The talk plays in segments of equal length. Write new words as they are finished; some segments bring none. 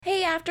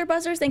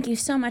AfterBuzzers. Thank you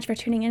so much for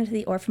tuning into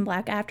the Orphan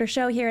Black After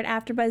Show here at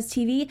AfterBuzz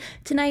TV.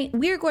 Tonight,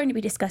 we're going to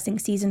be discussing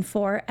Season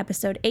 4,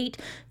 Episode 8,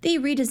 the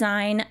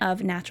redesign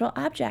of natural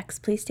objects.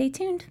 Please stay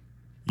tuned.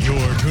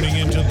 You're tuning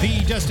into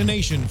the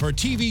destination for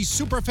TV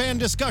superfan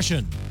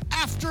discussion,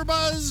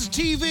 AfterBuzz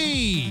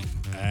TV.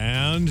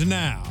 And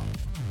now,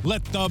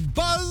 let the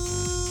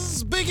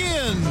buzz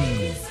begin.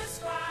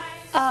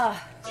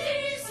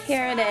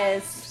 Here it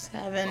is.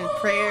 Having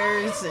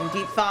prayers and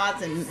deep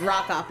thoughts and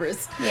rock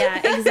operas.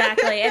 Yeah,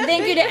 exactly. And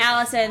thank you to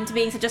Allison to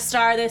being such a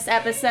star this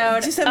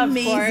episode. Just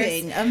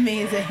amazing,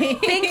 amazing.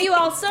 Thank you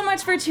all so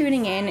mumuch for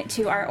tuning in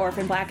to our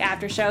Orphan Black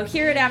After Show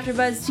here at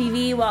AfterBuzz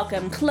TV.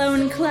 Welcome,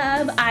 Clone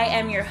Club. I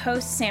am your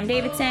host, Sam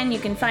Davidson. You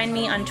can find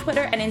me on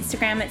Twitter and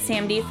Instagram at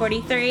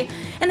SamD43.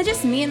 And it's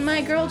just me and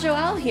my girl,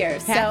 Joelle, here.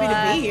 Happy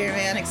to be here,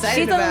 man. Excited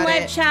she's about on the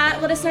live it.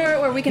 chat. Let us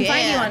know where we can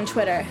find you on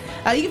Twitter.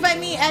 You can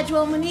find me at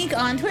Joelle Monique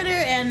on Twitter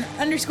and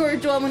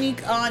 _Joelle Monique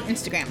on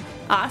Instagram.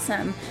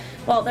 Awesome.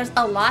 Well, there's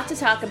a lot to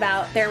talk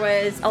about. There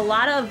was a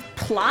lot of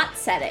plot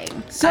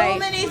setting. So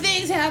many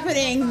things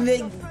happening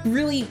that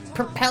really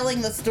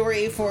propelling the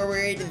story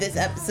forward this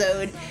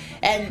episode.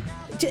 And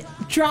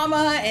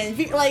drama and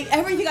like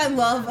everything I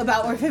love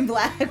about Orphan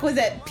Black was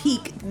at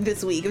peak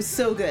this week. It was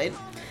so good.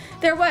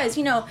 There was,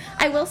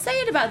 I will say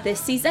it about this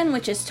season,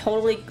 which is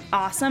totally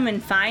awesome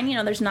and fine.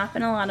 There's not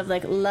been a lot of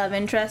like love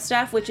interest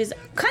stuff, which is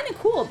kind of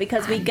cool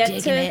because we get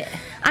to. It.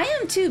 I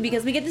am too,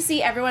 because we get to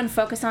see everyone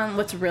focus on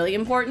what's really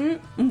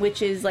important,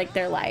 which is like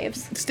their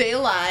lives. Stay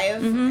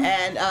alive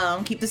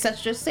and keep the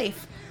Sestress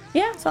safe.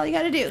 Yeah, that's all you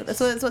got to do.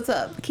 That's what's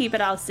up. Keep it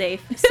all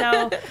safe.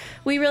 So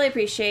we really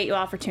appreciate you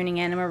all for tuning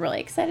in, and we're really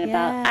excited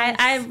about.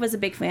 I was a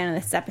big fan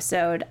of this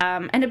episode,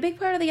 and a big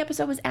part of the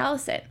episode was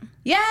Allison.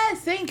 Yes,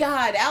 thank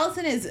God.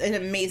 Allison is an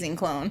amazing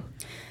clone.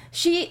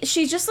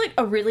 She's just like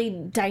a really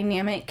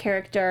dynamic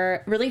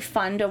character, really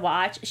fun to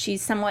watch.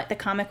 She's somewhat the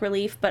comic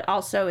relief, but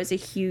also is a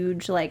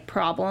huge like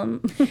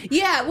problem.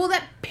 Yeah, well,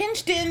 that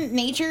pinched in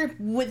nature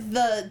with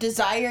the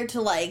desire to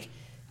like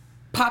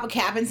pop a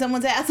cap in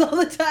someone's ass all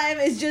the time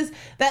is just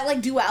that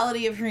like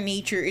duality of her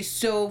nature is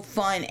so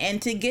fun. And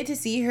to get to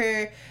see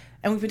her,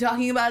 and we've been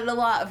talking about it a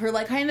lot, of her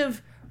like kind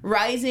of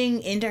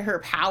rising into her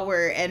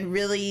power and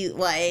really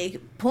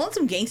like pulling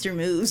some gangster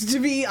moves, to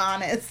be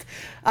honest.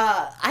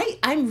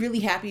 I'm really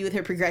happy with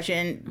her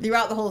progression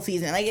throughout the whole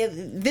season. Like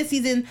this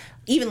season,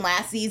 even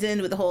last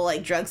season, with the whole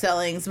like drug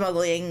selling,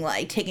 smuggling,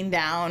 like taking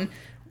down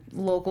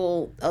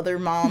local other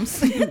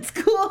moms at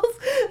schools.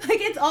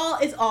 Like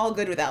it's all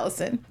good with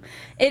Allison.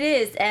 It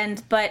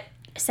is, but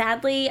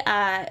sadly,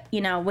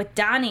 with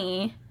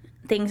Donnie,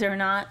 things are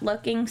not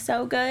looking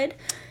so good.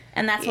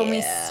 And that's when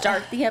we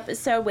start the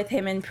episode with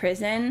him in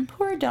prison.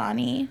 Poor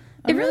Donnie.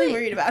 I'm really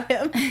worried about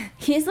him.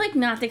 He's like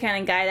not the kind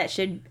of guy that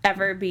should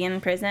ever be in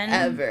prison.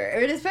 Ever.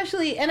 And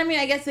especially, and I mean,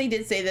 I guess they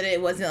did say that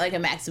it wasn't like a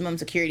maximum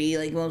security.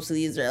 Like most of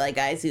these are like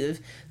guys who have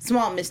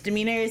small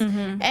misdemeanors.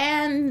 Mm-hmm.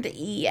 And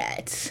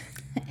yet,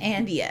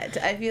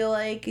 I feel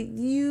like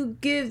you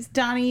give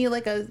Donnie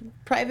like a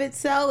private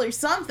cell or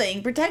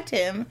something. Protect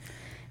him.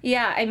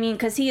 Yeah, I mean,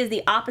 because he is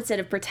the opposite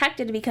of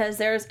protected, because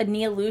there's a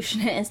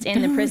Neolutionist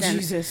in the prison.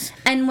 Jesus.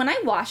 And when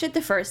I watched it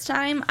the first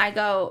time, I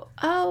go,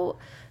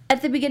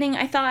 at the beginning,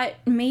 I thought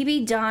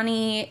maybe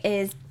Donnie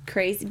is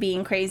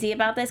being crazy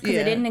about this, because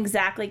I didn't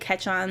exactly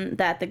catch on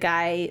that the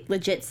guy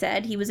legit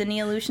said he was a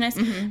Neolutionist.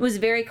 Mm-hmm. It was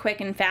very quick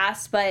and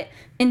fast, but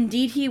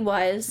indeed he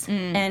was,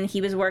 and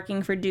he was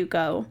working for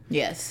Duco.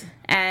 Yes.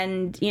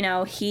 And,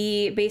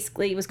 he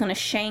basically was going to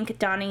shank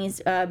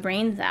Donnie's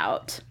brains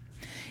out.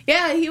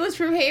 Yeah, he was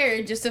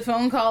prepared, just a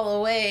phone call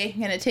away,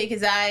 gonna take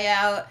his eye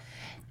out,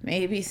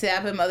 maybe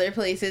stab him other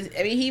places.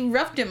 I mean, he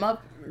roughed him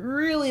up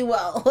really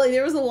well. Like,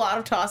 there was a lot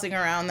of tossing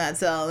around that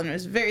cell, and it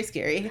was very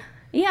scary.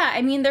 Yeah,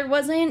 I mean, there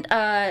wasn't,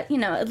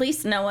 at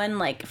least no one,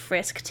 like,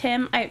 frisked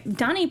him.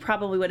 Donnie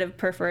probably would have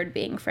preferred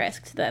being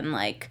frisked than,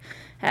 like,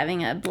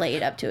 having a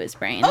blade up to his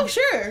brain. Oh,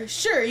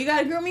 sure. You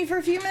gotta grill me for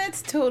a few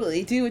minutes?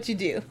 Totally. Do what you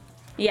do.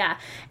 Yeah.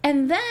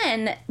 And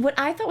then what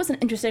I thought was an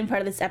interesting part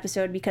of this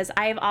episode, because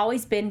I have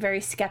always been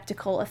very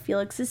skeptical of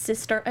Felix's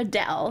sister,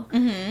 Adele.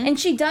 Mm-hmm. And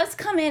she does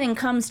come in and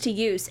comes to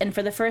use. And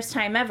for the first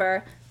time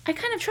ever, I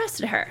kind of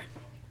trusted her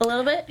a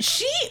little bit.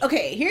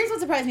 Here's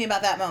what surprised me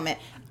about that moment.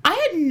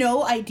 I had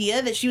no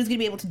idea that she was going to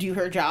be able to do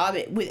her job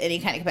with any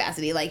kind of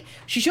capacity. Like,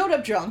 she showed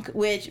up drunk,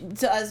 which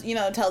to us,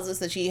 tells us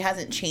that she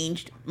hasn't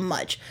changed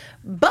much.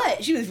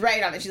 But she was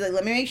right on it. She's like,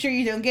 let me make sure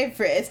you don't get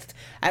frisked.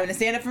 I'm going to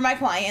stand up for my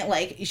client.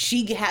 Like,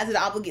 she has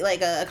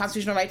a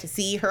constitutional right to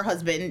see her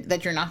husband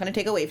that you're not going to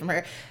take away from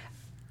her.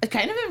 I'm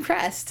kind of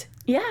impressed.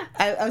 Yeah.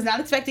 I was not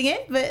expecting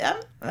it, but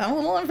I'm a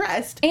little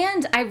impressed.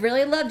 And I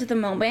really loved the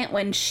moment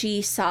when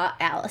she saw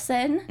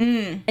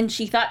Allison, and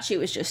she thought she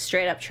was just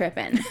straight up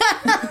tripping.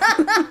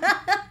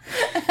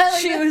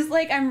 She was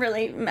like, I'm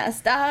really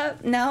messed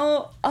up.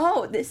 No.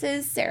 Oh, this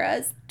is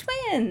Sarah's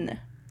twin.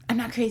 I'm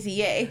not crazy,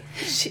 yay.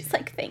 She's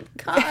like, thank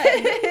God.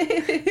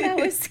 That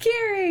was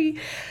scary.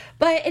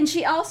 And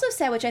she also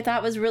said, which I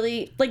thought was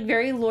really, like,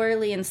 very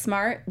lawyerly and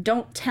smart,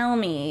 don't tell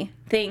me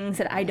things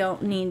that I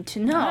don't need to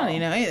know. I don't need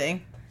to know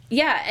anything.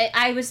 yeah,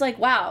 I was like,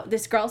 wow,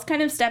 this girl's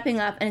kind of stepping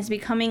up and is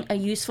becoming a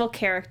useful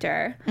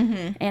character,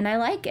 and I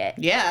like it.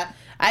 Yeah.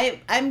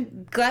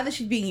 I'm glad that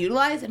she's being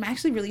utilized. I'm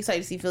actually really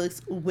excited to see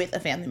Felix with a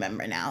family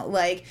member now.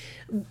 Like,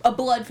 a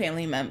blood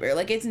family member.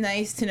 Like, it's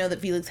nice to know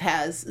that Felix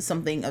has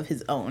something of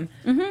his own.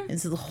 And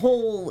so the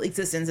whole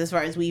existence, as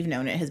far as we've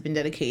known it, has been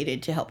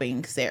dedicated to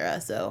helping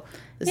Sarah. So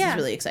this is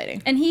really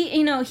exciting. And he,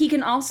 he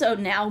can also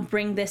now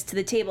bring this to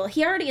the table.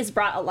 He already has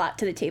brought a lot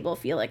to the table,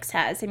 Felix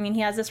has. I mean, he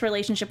has this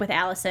relationship with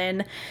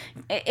Allison.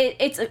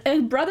 It's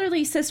a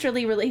brotherly,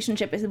 sisterly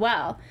relationship as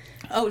well.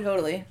 Oh,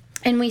 totally.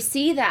 And we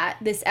see that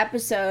this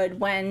episode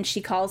when she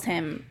calls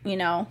him,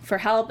 for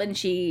help, and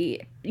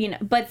she,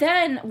 but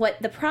then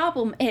what the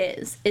problem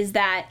is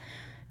that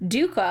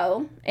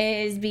Duco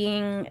is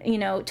being,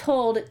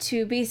 told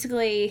to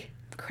basically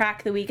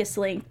crack the weakest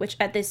link, which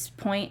at this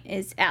point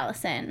is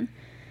Allison.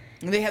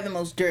 They have the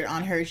most dirt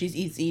on her. She's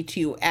easy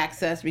to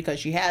access because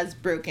she has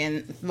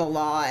broken the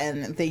law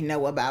and they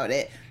know about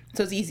it.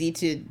 So it's easy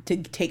to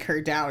take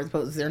her down, as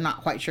opposed to they're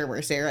not quite sure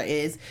where Sarah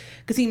is.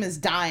 Kasim is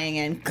dying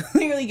and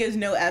clearly gives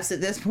no F's at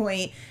this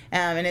point,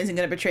 and isn't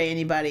going to betray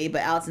anybody.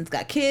 But Allison's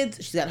got kids.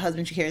 She's got a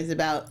husband she cares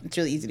about. It's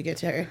really easy to get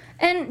to her.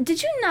 And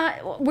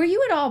were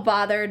you at all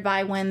bothered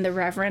by when the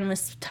Reverend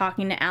was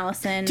talking to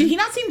Allison? Did he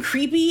not seem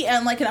creepy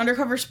and like an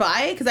undercover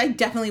spy? Because I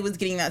definitely was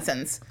getting that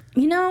sense.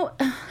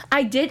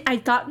 I did. I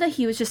thought that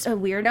he was just a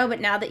weirdo, but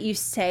now that you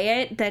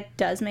say it, that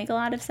does make a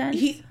lot of sense.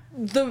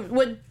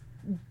 What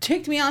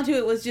ticked me onto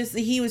it was just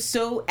he was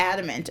so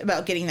adamant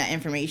about getting that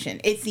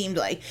information, it seemed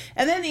like.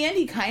 And then in the end,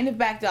 he kind of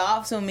backed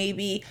off, so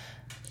maybe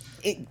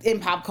in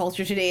pop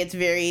culture today, it's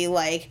very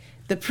like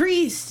the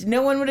priest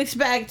no one would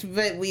expect,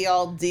 but we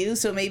all do.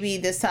 So maybe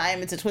this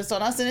time it's a twist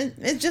on us, and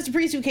it's just a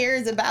priest who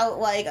cares about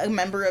like a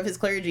member of his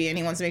clergy, and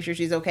he wants to make sure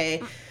she's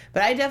okay.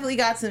 But I definitely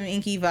got some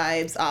inky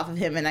vibes off of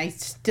him, and I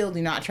still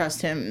do not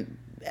trust him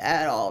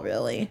at all,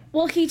 really.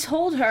 Well, he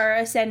told her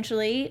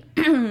essentially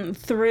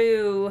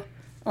through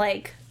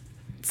like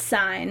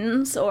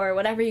signs or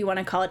whatever you want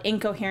to call it,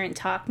 incoherent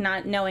talk,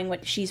 not knowing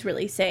what she's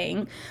really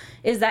saying,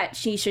 is that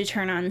she should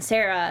turn on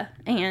Sarah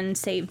and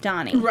save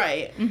Donnie.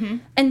 Right. Mm-hmm.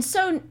 And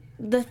so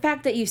the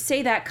fact that you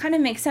say that kind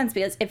of makes sense,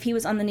 because if he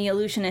was on the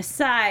Neolutionist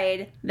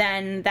side,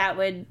 then that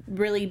would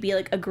really be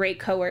like a great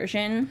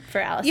coercion for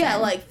Allison. Yeah,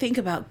 like think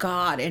about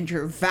God and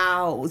your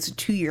vows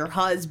to your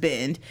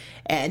husband,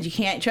 and you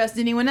can't trust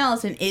anyone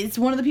else. And is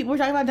one of the people we're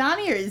talking about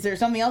Donnie, or is there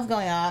something else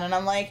going on? And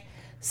I'm like,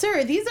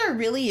 sir, these are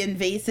really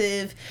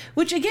invasive,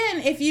 which again,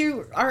 if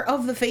you are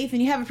of the faith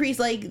and you have a priest,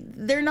 like,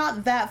 they're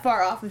not that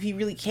far off if he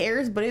really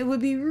cares, but it would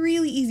be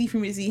really easy for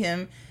me to see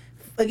him.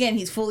 Again,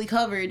 he's fully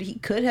covered. He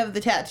could have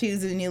the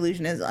tattoos of the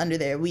Neolutionist under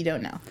there. We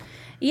don't know.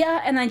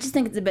 Yeah, and I just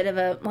think it's a bit of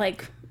a,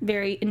 like,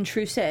 very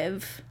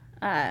intrusive,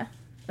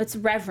 it's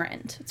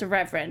reverend. It's a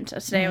reverend.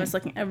 Today I was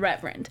looking at a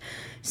reverend.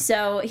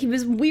 So he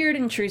was weird,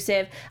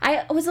 intrusive.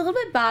 I was a little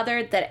bit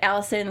bothered that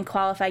Allison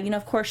qualified.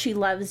 Of course she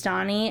loves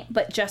Donnie,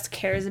 but just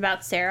cares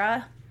about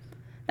Sarah.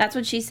 That's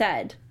what she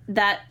said.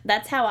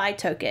 That's how I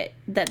took it.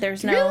 That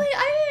there's no... Really?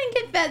 I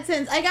didn't get that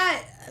sense.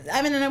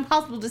 I'm in an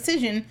impossible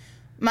decision.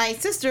 My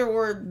sister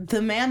or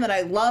the man that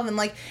I love,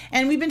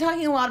 and we've been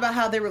talking a lot about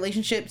how their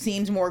relationship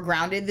seems more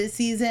grounded this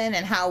season,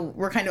 and how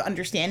we're kind of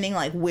understanding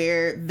like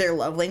where their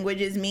love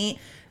languages meet.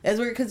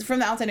 Because from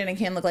the outside in, it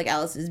can look like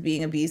Allison is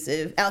being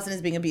abusive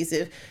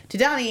to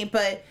Donnie,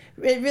 but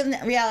in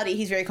reality,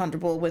 he's very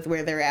comfortable with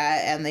where they're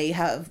at, and they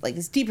have like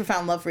this deep,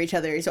 profound love for each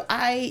other. So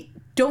I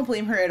don't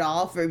blame her at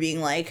all for being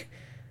like,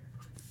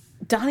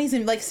 Donnie's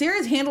in, like,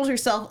 Sarah's handled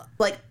herself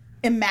like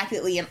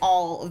immaculately in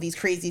all of these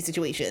crazy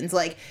situations.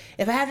 Like,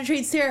 if I have to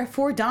trade Sarah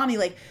for Donnie,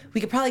 like,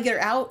 we could probably get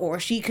her out, or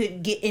she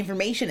could get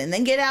information and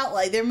then get out.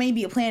 Like, there may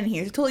be a plan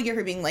here. So totally get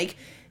her being like,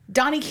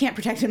 Donnie can't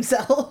protect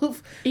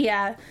himself.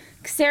 Yeah.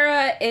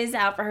 Sarah is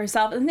out for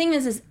herself. And the thing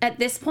is at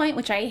this point,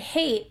 which I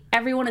hate,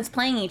 everyone is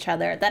playing each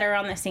other that are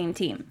on the same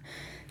team.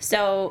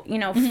 So,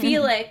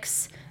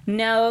 Felix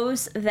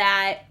knows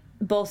that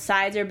both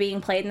sides are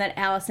being played and that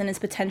Allison is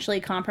potentially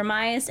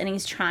compromised, and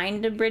he's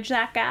trying to bridge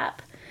that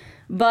gap.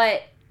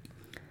 But,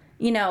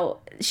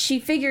 she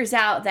figures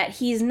out that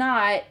he's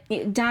not,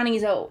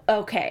 Donnie's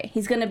okay.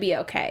 He's going to be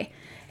okay.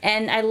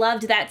 And I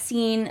loved that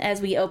scene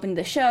as we opened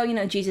the show,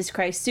 Jesus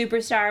Christ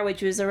Superstar,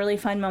 which was a really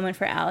fun moment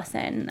for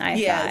Allison,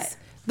 I thought.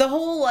 The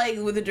whole, like,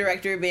 with the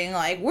director being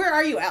like, where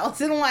are you,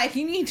 Allison? Like,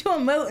 you need to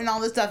emote and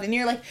all this stuff. And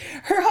you're like,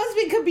 her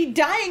husband could be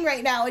dying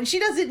right now, and she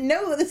doesn't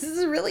know this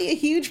is really a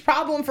huge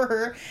problem for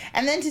her.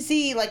 And then to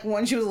see, like,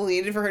 when she was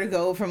elated for her to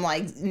go from,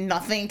 like,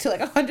 nothing to,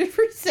 like,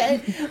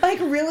 100%, like,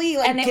 really,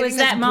 like, and it getting was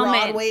that this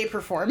Broadway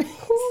performance.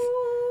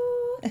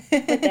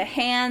 With the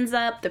hands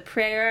up, the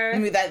prayer.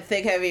 And with that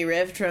thick, heavy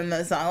riff from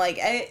the song. Like,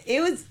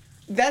 it was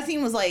that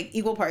scene was like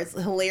equal parts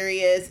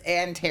hilarious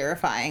and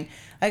terrifying.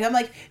 Like, I'm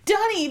like,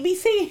 Donnie, be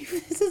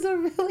safe. This is a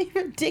really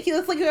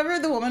ridiculous. Like, whoever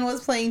the woman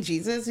was playing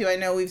Jesus, who I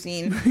know we've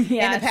seen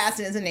in the past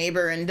and is a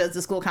neighbor and does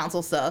the school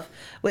council stuff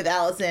with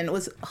Allison,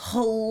 was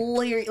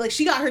hilarious. Like,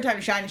 she got her time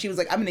to shine, and she was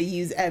like, I'm going to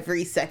use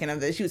every second of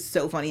this. She was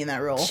so funny in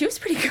that role. She was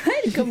pretty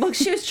good. Look,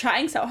 she was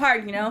trying so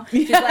hard, you know?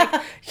 She's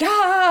like,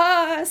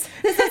 yes,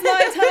 this is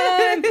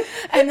my time.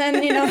 And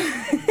then, you know,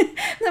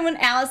 then when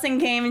Allison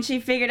came and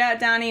she figured out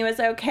Donnie was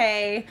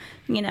okay,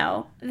 you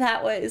know,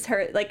 that was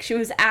her, like, she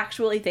was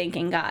actually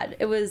thanking God.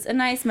 It was a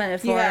nice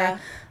metaphor. Yeah.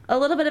 A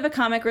little bit of a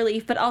comic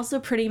relief, but also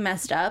pretty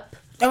messed up.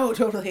 Oh,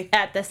 totally.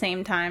 At the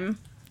same time.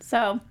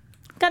 So,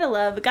 gotta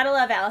love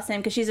Allison,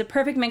 because she's a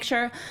perfect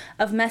mixture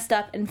of messed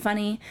up and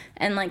funny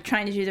and, like,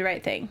 trying to do the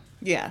right thing.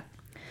 Yeah.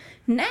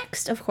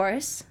 Next, of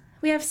course,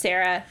 we have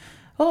Sarah.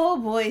 Oh,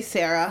 boy,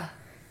 Sarah.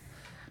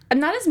 I'm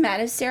not as mad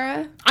as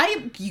Sarah.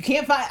 I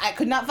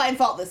could not find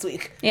fault this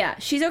week. Yeah,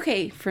 she's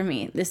okay for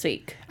me this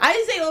week. I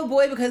just say, oh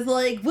boy, because,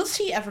 like, will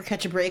she ever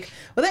catch a break?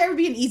 Will there ever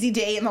be an easy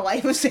day in the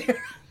life of Sarah?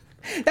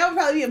 That would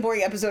probably be a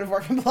boring episode of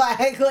Orphan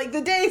Black. Like,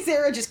 the day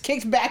Sarah just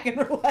kicks back and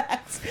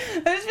relaxed. I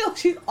just feel like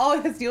she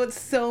always has to deal with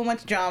so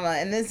much drama.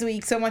 And this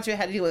week, so much of it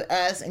had to do with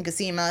us and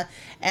Cosima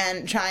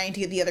and trying to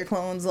get the other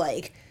clones,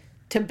 like,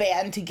 to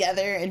band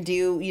together and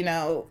do, you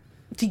know,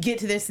 to get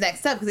to this next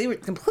step. Because they were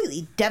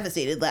completely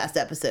devastated last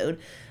episode.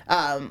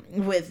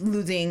 With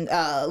losing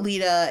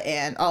Lita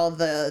and all of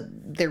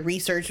their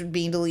research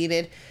being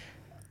deleted.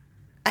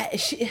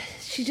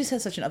 She just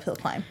has such an uphill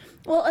climb.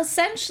 Well,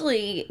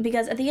 essentially,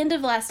 because at the end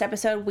of last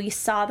episode, we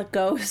saw the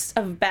ghost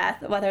of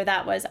Beth, whether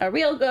that was a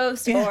real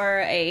ghost or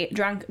a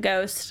drunk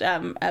ghost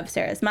of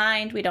Sarah's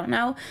mind, we don't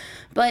know.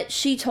 But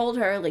she told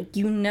her, like,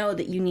 you know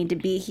that you need to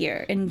be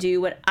here and do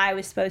what I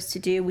was supposed to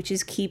do, which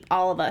is keep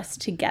all of us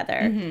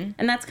together. Mm-hmm.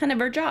 And that's kind of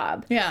her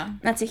job. Yeah.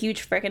 That's a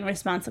huge freaking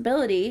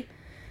responsibility.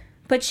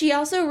 But she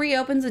also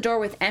reopens the door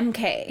with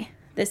MK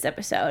this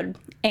episode.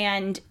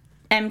 And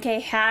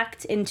MK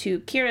hacked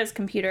into Kira's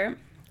computer.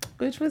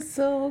 Which was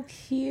so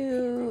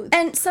cute.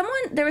 And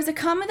there was a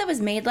comment that was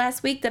made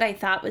last week that I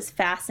thought was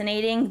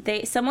fascinating.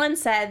 Someone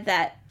said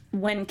that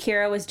when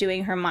Kira was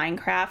doing her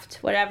Minecraft,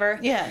 whatever.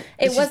 Yeah.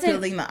 It wasn't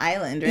building the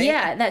island, right?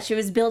 Yeah, that she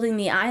was building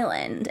the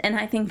island. And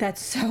I think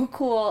that's so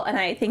cool. And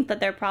I think that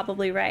they're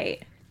probably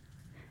right.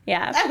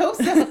 Yeah. I hope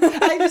so.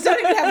 I just don't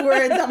even have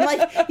words. I'm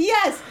like,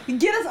 yes,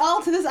 get us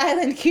all to this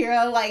island,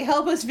 Kira. Like,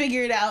 help us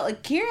figure it out.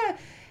 Like, Kira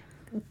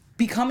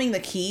becoming the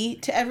key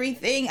to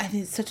everything, I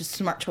think it's such a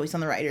smart choice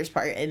on the writer's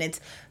part. And it's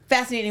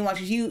fascinating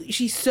watching.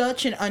 She's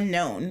such an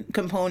unknown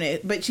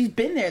component, but she's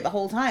been there the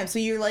whole time. So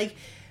you're like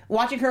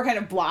watching her kind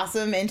of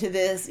blossom into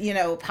this, you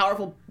know,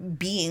 powerful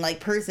being,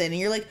 like, person. And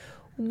you're like,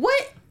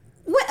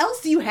 what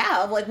else do you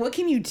have? Like, what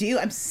can you do?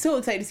 I'm so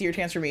excited to see your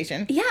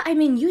transformation. Yeah, I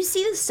mean, you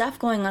see the stuff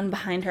going on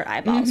behind her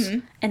eyeballs,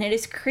 and it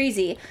is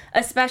crazy,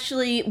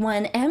 especially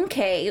when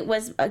MK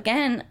was,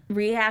 again,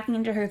 rehacking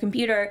into her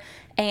computer,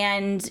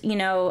 and, you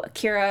know,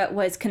 Kira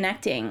was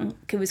connecting.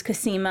 It was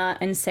Cosima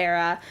and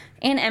Sarah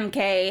and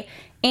MK,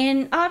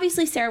 and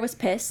obviously Sarah was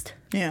pissed.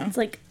 Yeah. It's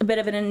like a bit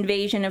of an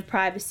invasion of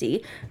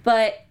privacy,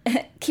 but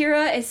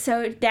Kira is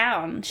so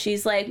down.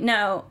 She's like,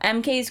 no,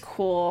 MK's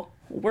cool.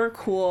 We're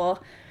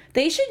cool.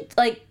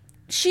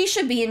 She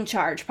should be in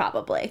charge,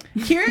 probably.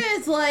 Kira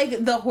is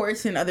like the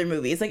horse in other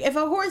movies. Like, if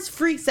a horse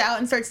freaks out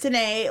and starts to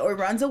neigh or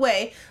runs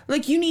away,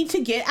 like, you need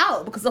to get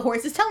out because the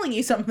horse is telling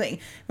you something.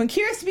 When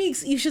Kira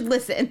speaks, you should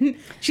listen.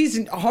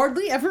 She's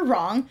hardly ever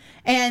wrong,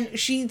 and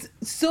she's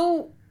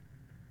so,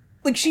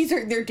 like, she's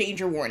their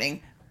danger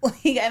warning.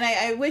 Like, and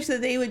I wish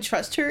that they would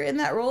trust her in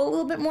that role a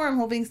little bit more. I'm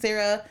hoping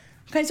Sarah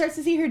kind of starts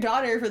to see her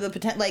daughter for the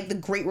the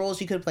great role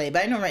she could play.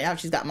 But I know right now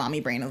she's got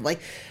mommy brain of,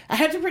 like, I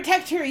have to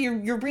protect her.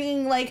 You're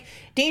bringing, like,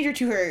 danger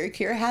to her.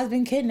 Kira has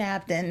been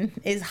kidnapped and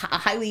is a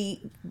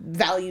highly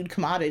valued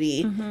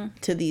commodity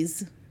to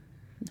these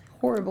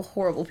horrible,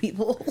 horrible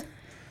people.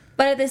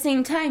 But at the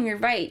same time, you're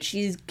right.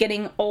 She's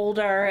getting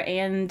older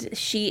and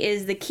she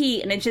is the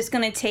key. And it's just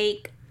going to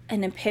take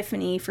an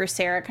epiphany for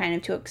Sarah kind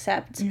of to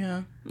accept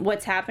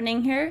what's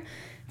happening here.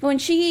 But when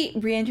she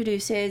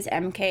reintroduces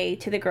MK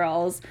to the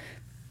girls,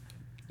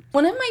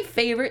 one of my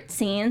favorite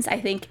scenes, I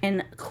think,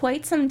 in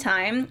quite some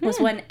time was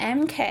when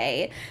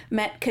MK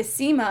met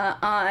Cosima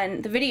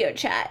on the video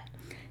chat.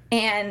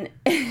 And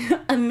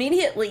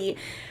immediately,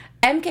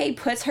 MK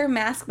puts her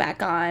mask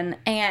back on,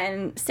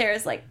 and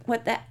Sarah's like,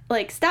 what the,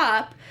 like,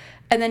 stop.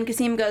 And then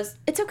Cosima goes,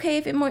 it's okay,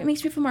 if it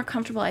makes me feel more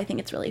comfortable, I think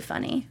it's really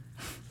funny.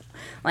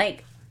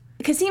 Like,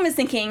 Cosima's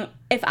thinking,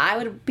 if I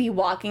would be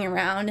walking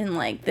around in,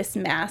 like, this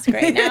mask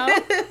right now.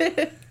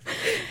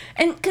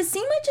 And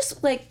Cosima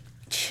just, like,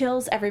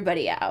 chills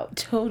everybody out.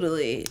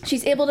 Totally.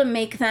 She's able to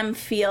make them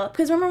feel,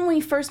 because remember when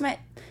we first met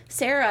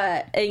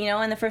Sarah, you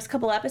know, in the first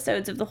couple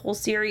episodes of the whole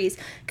series,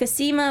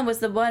 Cosima was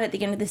the one at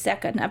the end of the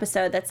second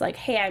episode that's like,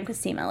 hey, I'm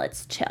Cosima,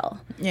 let's chill.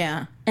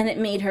 Yeah. And it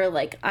made her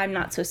like, I'm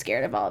not so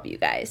scared of all of you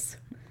guys.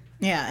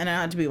 Yeah, and I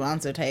don't have to be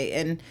wound so tight.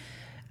 And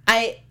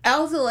I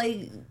also,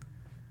 like,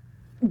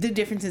 the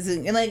differences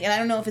in, and I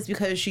don't know if it's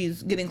because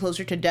she's getting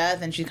closer to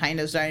death and she's kind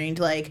of starting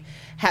to like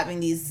having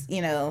these,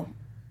 you know,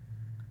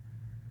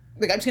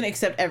 like I'm just gonna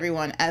accept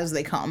everyone as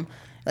they come.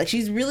 Like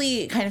she's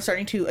really kind of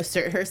starting to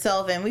assert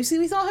herself, and we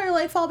saw her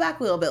like fall back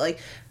a little bit, like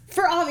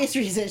for obvious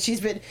reasons.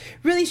 She's been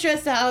really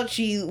stressed out.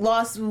 She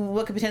lost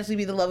what could potentially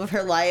be the love of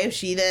her life.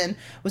 She then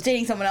was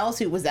dating someone else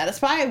who was that a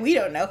spy? We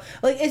don't know.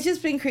 Like it's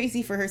just been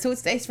crazy for her. So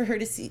it's nice for her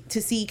to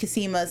see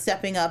Cosima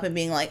stepping up and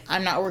being like,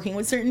 I'm not working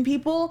with certain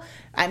people.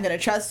 I'm gonna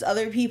trust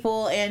other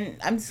people, and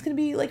I'm just gonna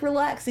be like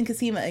relaxed in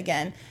Cosima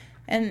again.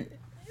 And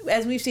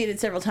as we've stated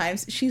several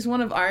times, she's one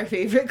of our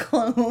favorite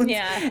clones.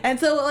 Yeah. And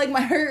so, like,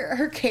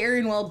 her care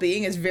and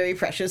well-being is very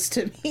precious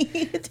to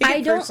me. I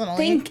don't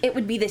think it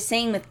would be the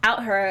same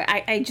without her.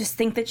 I just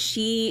think that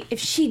if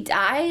she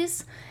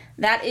dies,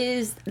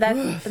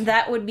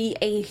 that would be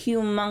a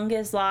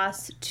humongous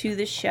loss to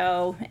the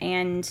show.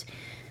 And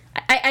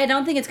I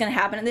don't think it's going to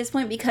happen at this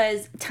point,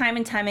 because time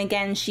and time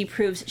again she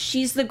proves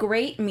she's the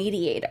great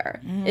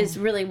mediator is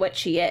really what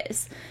she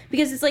is.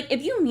 Because it's like,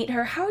 if you meet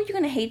her, how are you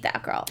going to hate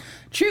that girl?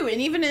 True. And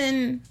even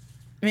in,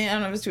 I mean, I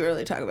don't know if it's too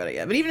early to talk about it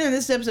yet, but even in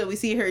this episode we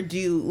see her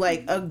do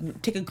like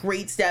take a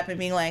great step in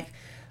being like,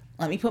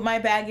 let me put my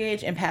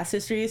baggage and past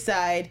history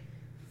aside.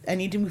 I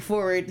need to move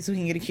forward so we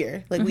can get a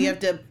cure. Like we have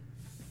to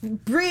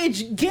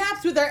bridge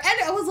gaps with our, and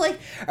I was like,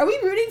 are we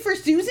rooting for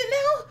Susan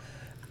now?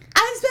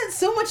 I spent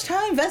so much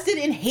time vested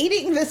in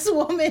hating this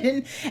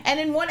woman, and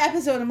in one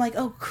episode I'm like,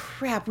 oh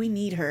crap, we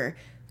need her.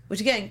 Which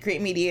again,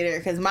 great mediator,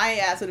 because my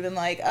ass would have been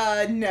like,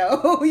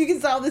 no, you can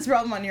solve this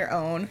problem on your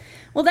own.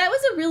 Well, that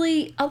was a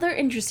really other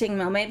interesting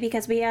moment,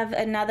 because we have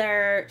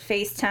another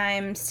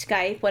FaceTime,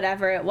 Skype,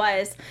 whatever it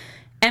was.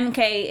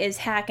 MK is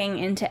hacking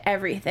into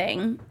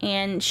everything,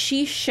 and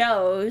she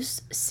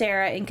shows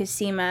Sarah and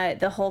Cosima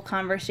the whole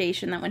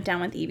conversation that went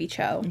down with Evie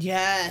Cho.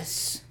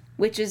 Yes.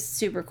 Which is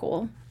super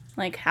cool.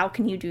 Like, how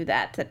can you do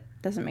that? That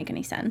doesn't make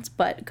any sense,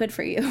 but good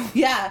for you.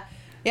 Yeah.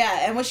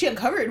 Yeah, and what she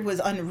uncovered was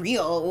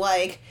unreal.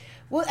 Like,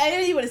 well, I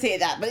didn't even want to say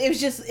that, but it was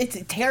just, it's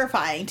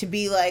terrifying to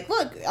be like,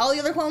 look, all the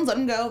other clones, let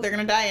them go. They're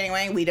going to die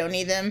anyway. We don't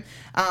need them.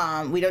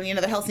 We don't need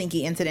another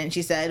Helsinki incident,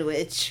 she said,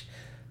 which,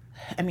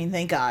 I mean,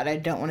 thank God. I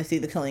don't want to see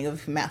the killing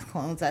of math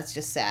clones. That's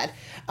just sad.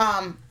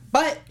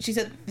 But she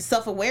said the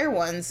self-aware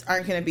ones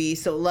aren't going to be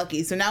so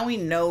lucky. So now we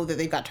know that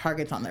they've got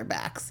targets on their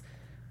backs,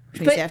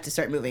 which means they have to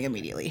start moving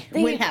immediately.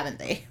 When haven't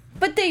they?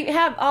 But they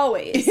have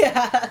always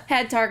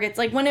had targets.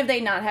 Like, when have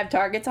they not had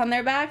targets on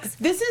their backs?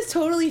 This is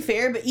totally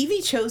fair, but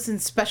Evie Cho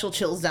sends special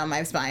chills down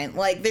my spine.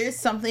 Like, there's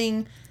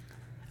something,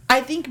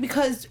 I think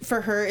because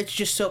for her, it's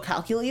just so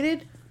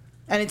calculated.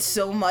 And it's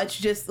so much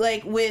just,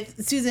 like,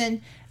 with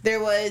Susan,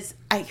 there was,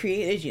 I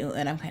created you,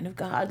 and I'm kind of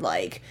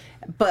godlike.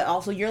 But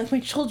also, you're like my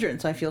children,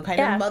 so I feel kind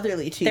of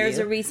motherly to you. There's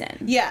a reason.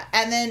 Yeah,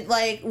 and then,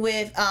 like,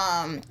 with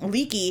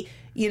Leaky,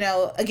 you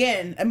know,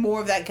 again, more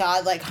of that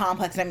godlike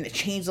complex, and I'm going to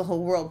change the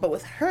whole world. But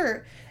with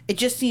her, it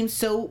just seems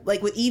so,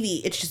 like with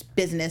Evie, it's just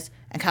business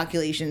and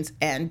calculations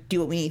and do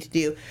what we need to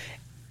do.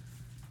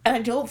 And I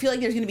don't feel like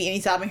there's going to be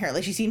any stopping her.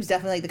 Like, she seems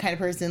definitely like the kind of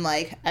person,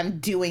 like, I'm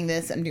doing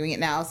this, I'm doing it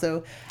now.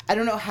 So I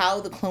don't know how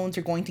the clones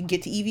are going to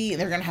get to Evie,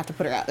 and they're going to have to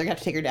put her out. They're going to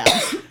have to take her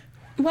down.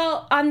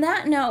 Well, on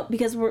that note,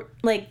 because we're,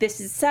 like, this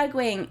is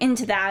segueing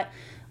into that,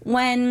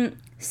 when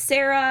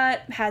Sarah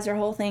has her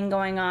whole thing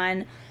going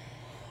on,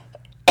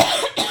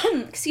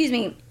 excuse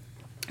me,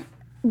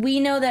 we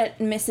know that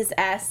Mrs.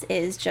 S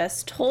is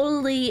just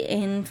totally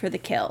in for the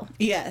kill.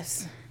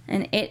 Yes.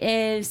 And it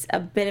is a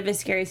bit of a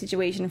scary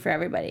situation for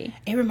everybody.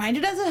 It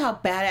reminded us of how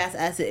badass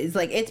S is.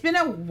 Like, it's been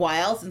a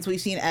while since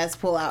we've seen S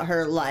pull out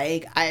her,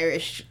 like,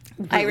 Irish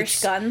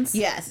guns?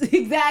 Yes,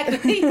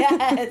 exactly,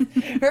 yes.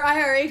 Her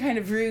IRA kind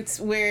of roots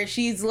where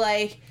she's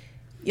like,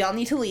 y'all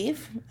need to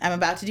leave. I'm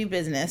about to do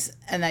business,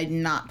 and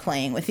I'm not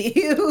playing with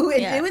you.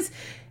 It was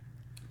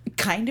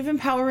kind of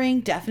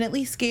empowering,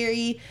 definitely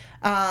scary.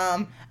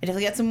 I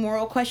definitely got some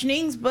moral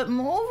questionings, but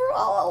overall,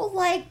 I was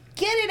like,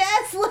 get it,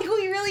 S. Like,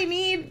 we really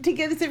need to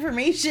get this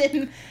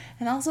information.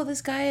 And also,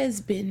 this guy has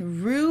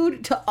been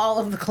rude to all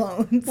of the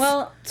clones.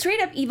 Well,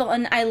 straight up evil.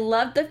 And I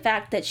love the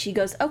fact that she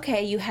goes,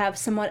 okay, you have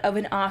somewhat of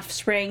an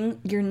offspring,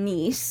 your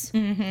niece,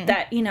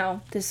 that, you know,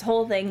 this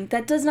whole thing,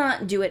 that does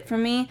not do it for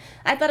me.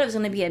 I thought it was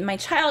going to be my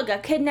child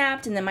got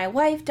kidnapped and then my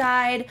wife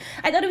died.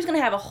 I thought it was going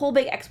to have a whole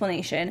big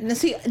explanation. Now,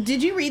 see,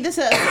 did you read this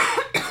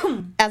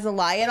as a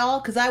lie at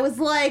all? Because I was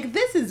like,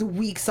 this is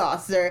weak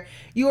sauce, sir.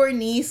 Your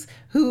niece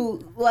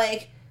who,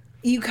 like,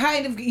 you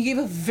gave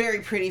a very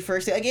pretty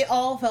first date. Like, it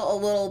all felt a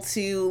little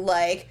too,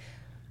 like,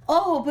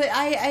 oh, but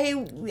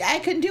I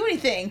couldn't do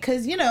anything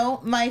because, you know,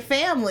 my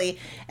family.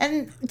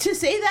 And to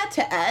say that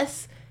to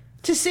S,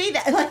 to say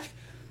that, like,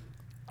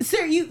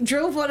 sir, you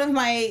drove one of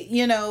my,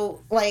 you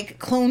know, like,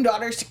 clone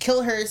daughters to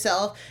kill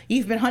herself.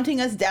 You've been hunting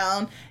us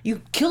down.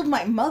 You killed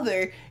my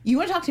mother. You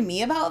want to talk to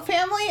me about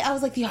family? I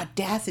was like, the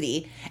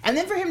audacity. And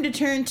then for him to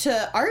turn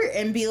to Art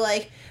and be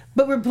like,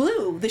 but we're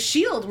blue. The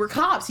shield. We're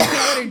cops. You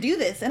can't let her do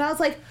this. And I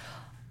was like,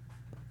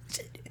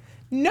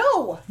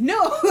 No,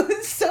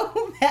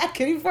 so mad.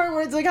 Getting 4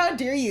 words like, how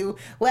dare you?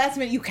 Last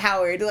minute, you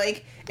coward.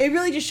 Like, it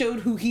really just showed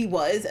who he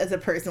was as a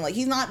person. Like,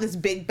 he's not this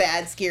big,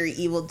 bad, scary,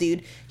 evil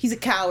dude. He's a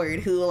coward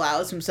who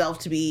allows himself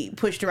to be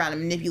pushed around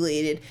and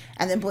manipulated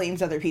and then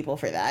blames other people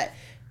for that.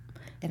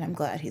 And I'm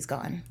glad he's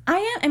gone.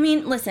 I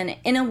mean, listen,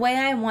 in a way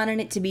I wanted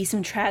it to be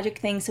some tragic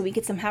thing so we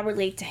could somehow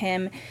relate to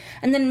him.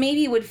 And then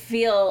maybe would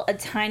feel a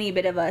tiny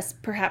bit of us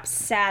perhaps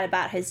sad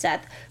about his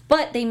death.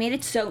 But they made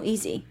it so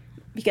easy.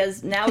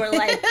 Because now we're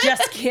like,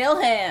 just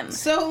kill him.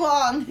 So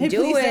long. Please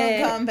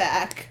don't come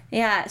back.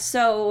 Yeah,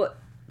 so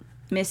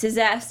Mrs.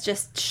 S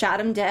just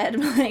shot him dead,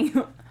 like,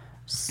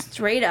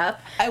 straight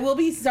up. I will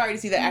be sorry to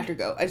see that actor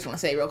go. I just want to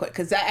say real quick,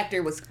 because that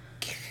actor was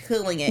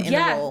killing it in the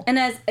role. And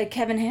as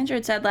Kevin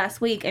Handred said last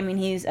week, I mean,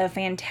 he's a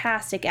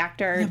fantastic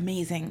actor.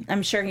 Amazing.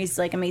 I'm sure he's,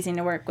 like, amazing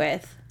to work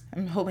with.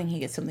 I'm hoping he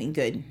gets something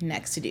good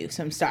next to do.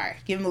 So I'm sorry.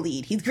 Give him a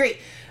lead. He's great.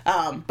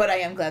 But I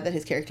am glad that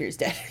his character is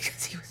dead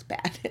because he was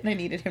bad and I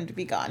needed him to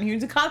be gone. He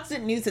was a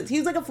constant nuisance. He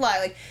was like a fly.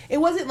 Like, it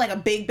wasn't like a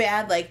big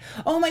bad, like,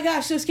 oh my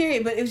gosh, so scary.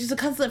 But it was just a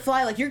constant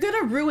fly. Like, you're going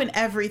to ruin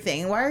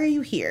everything. Why are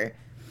you here?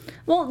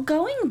 Well,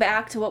 going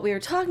back to what we were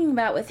talking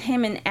about with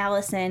him and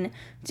Allison,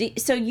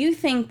 so you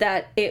think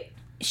that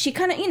she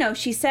kind of, you know,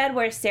 she said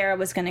where Sarah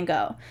was going to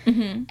go.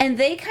 Mm-hmm. And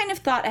they kind of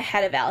thought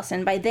ahead of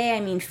Allison. By they, I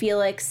mean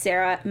Felix,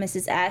 Sarah,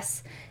 Mrs.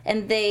 S.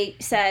 And they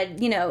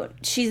said, you know,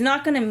 she's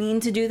not going to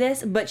mean to do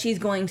this, but she's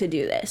going to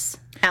do this.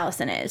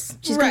 Allison is.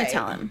 She's going to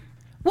tell him.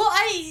 Well,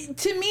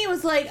 to me, it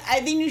was like,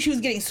 they knew she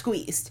was getting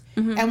squeezed.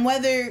 Mm-hmm. And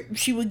whether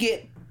she would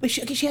get,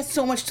 she has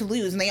so much to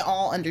lose, and they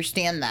all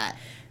understand that.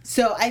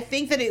 So I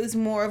think that it was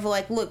more of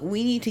like, look,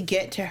 we need to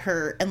get to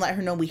her and let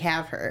her know we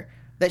have her.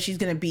 That she's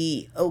going to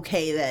be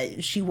okay,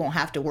 that she won't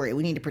have to worry.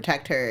 We need to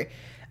protect her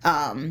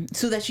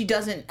so that she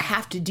doesn't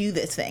have to do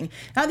this thing.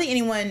 I don't think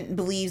anyone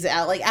believes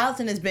that. Like,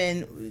 Allison has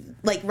been,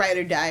 like, ride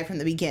or die from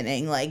the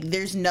beginning. Like,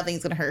 there's nothing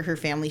that's going to hurt her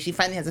family. She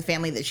finally has a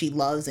family that she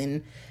loves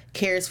and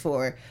cares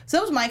for. So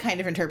that was my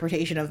kind of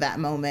interpretation of that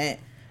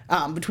moment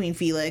between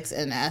Felix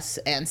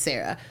and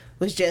Sarah.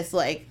 Was just,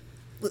 like,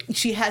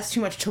 she has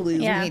too much to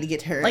lose. Yeah. We need to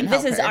get to her. Like, and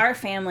help this is her. Our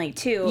family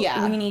too.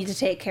 Yeah. We need to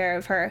take care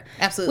of her.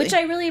 Absolutely. Which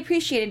I really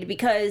appreciated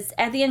because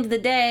at the end of the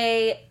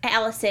day,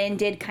 Allison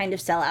did kind of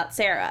sell out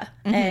Sarah.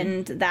 Mm-hmm.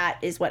 And that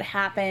is what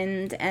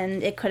happened.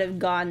 And it could have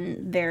gone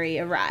very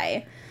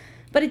awry.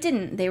 But it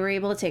didn't. They were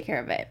able to take care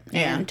of it.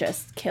 And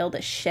just kill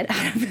the shit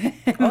out of it.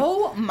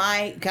 Oh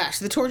my gosh.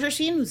 The torture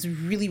scene was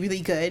really,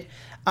 really good.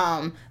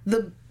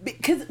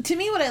 Because to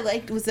me what I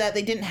liked was that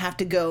they didn't have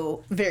to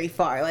go very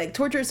far. Like,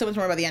 torture is so much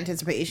more about the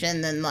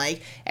anticipation than,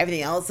 like,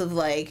 everything else of,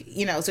 like,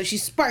 you know, so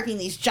she's sparking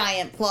these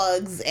giant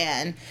plugs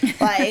and,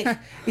 like,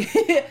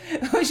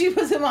 when she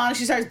puts him on,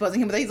 she starts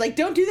buzzing him, but he's like,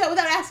 don't do that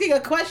without asking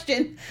a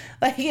question.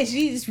 Like,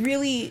 she's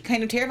really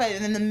kind of terrified.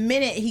 And then the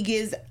minute he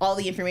gives all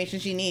the information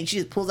she needs, she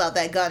just pulls out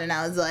that gun, and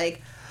I was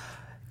like,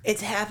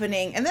 it's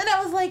happening. And then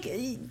I was like,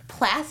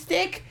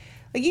 plastic?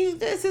 Like,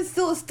 this is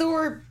still a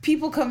store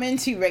people come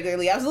into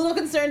regularly. I was a little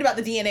concerned about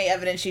the DNA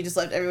evidence she just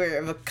left everywhere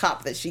of a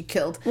cop that she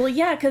killed. Well,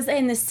 yeah, because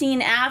in the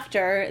scene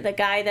after, the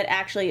guy that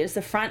actually is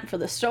the front for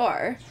the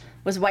store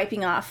was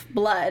wiping off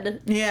blood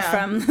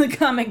from the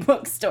comic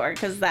book store,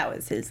 because that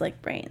was his,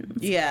 like,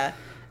 brains. Yeah.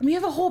 And we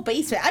have a whole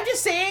basement. I'm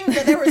just saying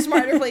that there were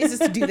smarter places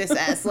to do this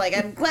S. Like,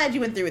 I'm glad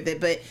you went through with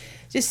it, but it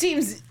just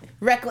seems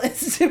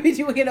reckless to be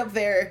doing it up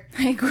there.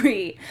 I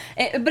agree.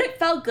 But it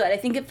felt good. I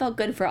think it felt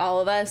good for all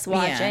of us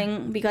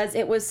watching because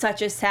it was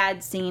such a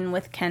sad scene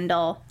with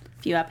Kendall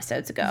a few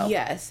episodes ago.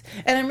 Yes.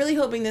 And I'm really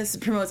hoping this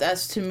promotes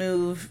us to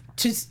move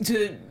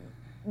to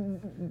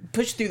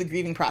push through the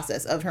grieving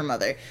process of her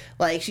mother.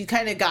 Like, she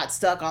kind of got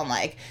stuck on,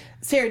 like,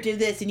 Sarah did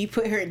this and you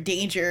put her in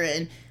danger,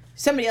 and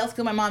somebody else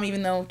killed my mom,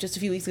 even though just a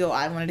few weeks ago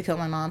I wanted to kill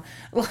my mom.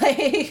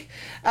 Like,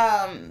 so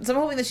I'm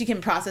hoping that she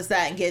can process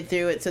that and get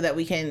through it so that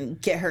we can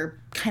get her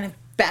kind of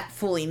back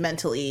fully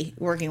mentally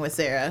working with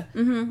Sarah.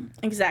 Mm-hmm.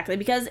 Exactly.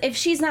 Because if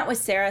she's not with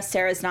Sarah,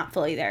 Sarah's not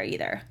fully there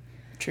either.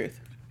 Truth.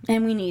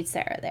 And we need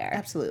Sarah there.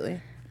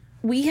 Absolutely.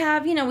 We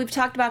have, you know, we've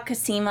talked about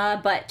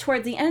Cosima, but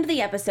towards the end of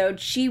the episode,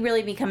 she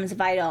really becomes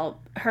vital.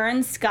 Her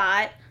and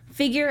Scott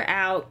figure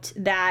out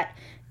that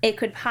it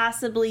could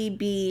possibly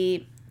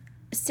be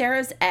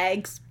Sarah's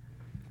eggs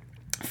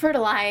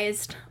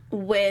fertilized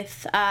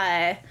with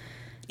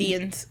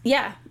Ian's.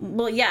 Yeah.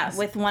 Well, yeah,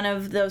 with one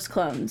of those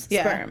clones,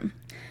 sperm.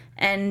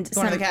 And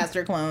one of the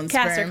Castor clones.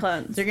 Castor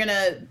clones. They're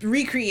gonna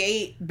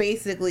recreate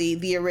basically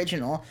the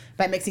original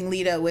by mixing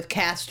Lita with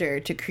Castor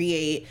to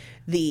create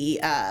the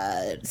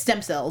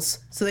stem cells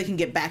so they can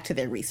get back to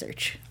their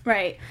research.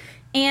 Right.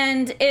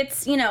 And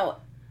it's, you know,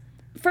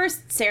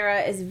 first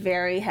Sarah is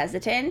very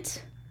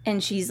hesitant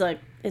and she's like,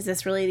 is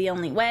this really the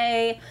only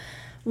way?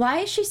 Why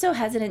is she so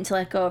hesitant to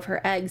let go of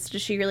her eggs?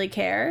 Does she really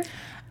care?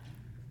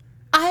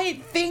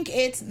 I think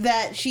it's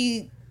that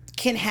she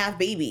can have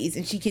babies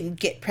and she can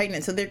get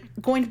pregnant. So they're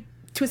going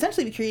to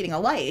essentially be creating a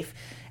life.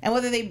 And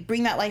whether they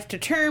bring that life to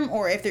term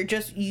or if they're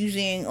just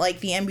using, like,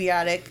 the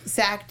embryonic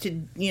sac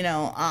to, you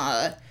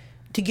know,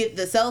 to get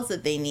the cells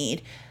that they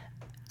need,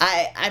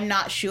 I'm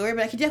not sure.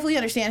 But I can definitely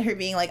understand her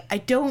being like, I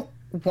don't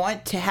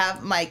want to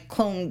have my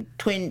clone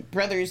twin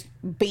brother's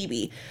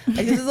baby.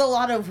 Like, this is a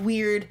lot of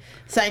weird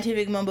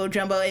scientific mumbo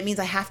jumbo. It means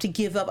I have to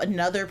give up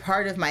another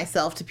part of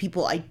myself to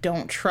people I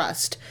don't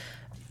trust.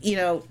 You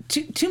know,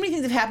 too many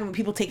things have happened with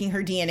people taking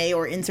her DNA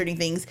or inserting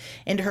things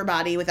into her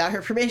body without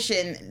her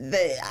permission.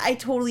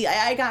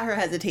 I got her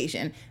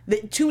hesitation.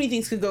 That too many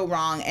things could go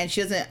wrong, and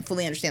she doesn't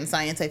fully understand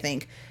science, I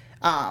think,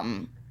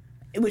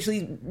 which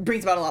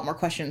brings about a lot more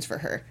questions for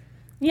her.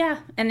 Yeah,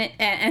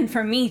 and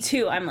for me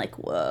too, I'm like,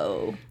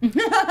 whoa,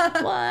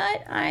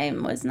 what? I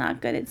was not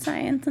good at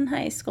science in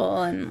high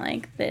school, and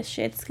like this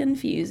shit's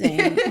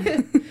confusing.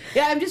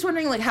 Yeah, I'm just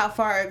wondering like how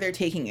far they're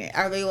taking it.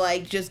 Are they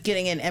like just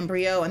getting an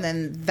embryo and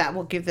then that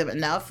will give them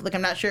enough? Like,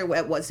 I'm not sure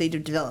at what stage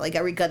of development.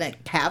 Like, are we gonna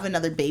have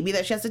another baby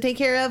that she has to take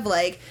care of?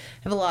 Like,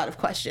 I have a lot of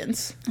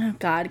questions. Oh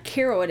God,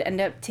 Kira would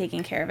end up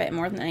taking care of it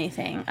more than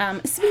anything.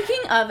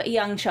 Speaking of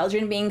young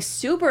children being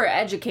super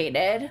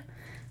educated,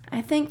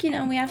 I think, we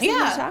have something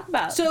to talk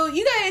about. So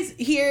you guys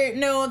here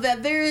know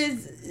that there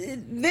is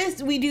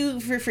this we do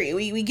for free.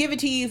 We give it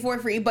to you for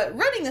free, but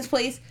running this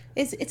place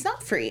it's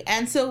not free.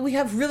 And so we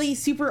have really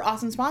super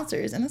awesome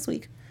sponsors. And this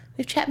week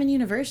we have Chapman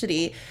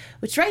University,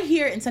 which is right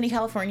here in sunny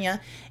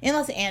California in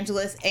Los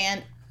Angeles.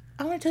 And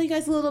I want to tell you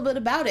guys a little bit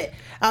about it.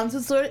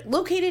 So it's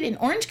located in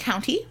Orange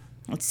County.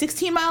 It's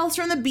 16 miles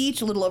from the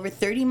beach, a little over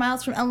 30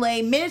 miles from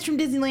LA, minutes from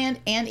Disneyland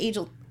and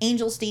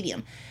Angel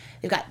Stadium.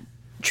 They've got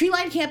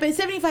tree-lined campus,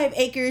 75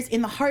 acres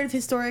in the heart of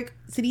historic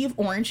city of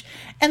Orange.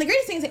 And the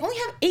greatest thing is they only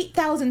have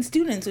 8,000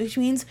 students, which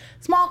means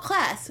small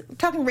class. We're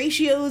talking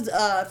ratios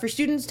for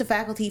students to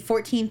faculty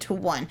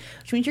 14-1,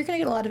 which means you're going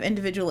to get a lot of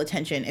individual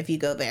attention if you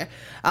go there.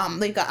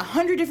 They've got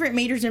 100 different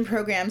majors and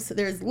programs.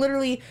 There's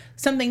literally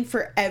something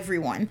for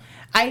everyone.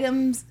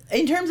 Items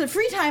in terms of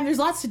free time, there's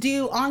lots to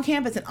do on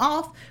campus and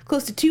off.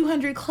 Close to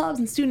 200 clubs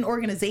and student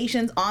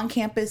organizations on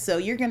campus, so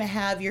you're going to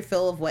have your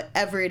fill of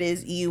whatever it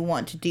is you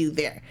want to do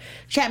there.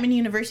 Chapman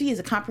University is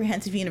a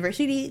comprehensive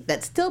university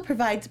that still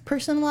provides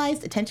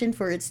personalized attention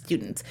for its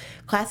students.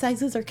 Class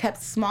sizes are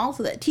kept small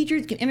so that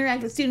teachers can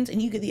interact with students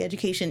and you get the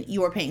education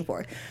you are paying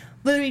for.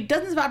 Literally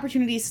dozens of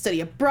opportunities to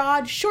study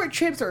abroad, short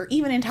trips, or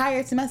even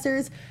entire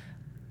semesters.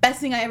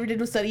 Best thing I ever did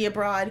was study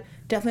abroad.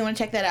 Definitely want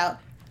to check that out.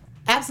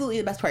 Absolutely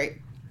the best part.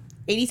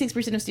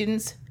 86% of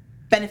students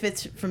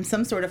benefits from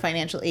some sort of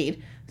financial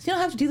aid. So you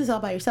don't have to do this all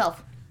by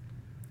yourself.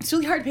 It's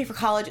really hard to pay for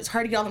college. It's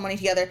hard to get all the money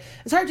together.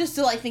 It's hard just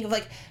to think of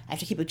I have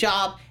to keep a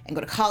job and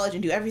go to college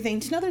and do everything.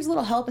 To know there's a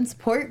little help and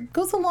support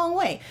goes a long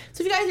way.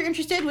 So if you guys are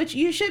interested, which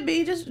you should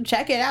be, just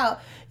check it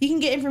out. You can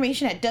get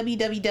information at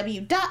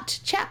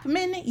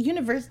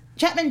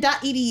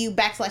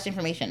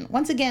www.chapman.edu/information.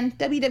 Once again,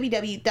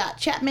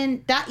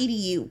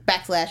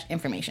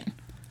 www.chapman.edu/information.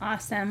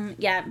 Awesome.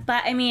 Yeah,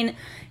 but I mean,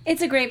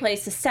 it's a great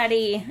place to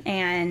study,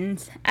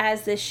 and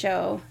as this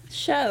show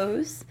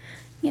shows,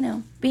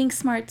 being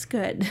smart's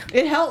good.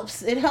 It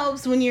helps. It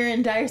helps when you're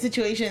in dire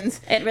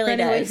situations. It really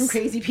does. Away from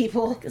crazy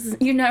people. 'Cause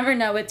you never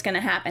know what's going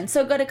to happen.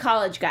 So go to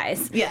college,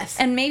 guys. Yes.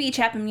 And maybe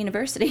Chapman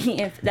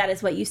University, if that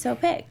is what you so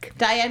pick.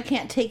 Dyad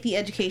can't take the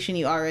education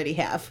you already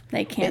have.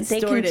 They can't.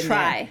 They can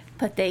try,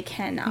 but they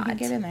cannot. You can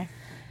get in there.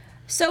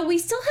 So we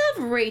still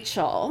have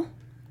Rachel,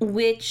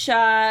 which,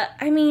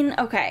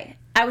 okay.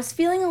 I was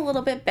feeling a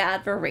little bit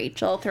bad for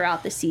Rachel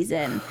throughout the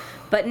season,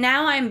 but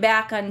now I'm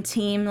back on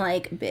team,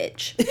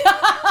 bitch.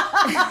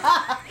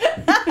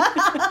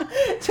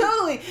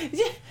 Totally.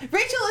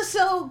 Rachel is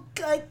so,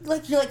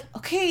 you're like,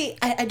 okay,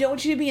 I don't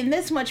want you to be in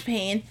this much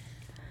pain,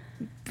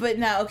 but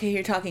now, okay,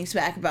 you're talking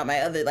smack about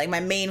my other,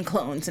 my main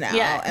clones now,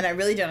 yeah. And I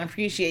really don't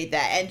appreciate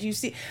that, and you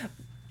see,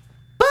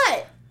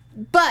 but,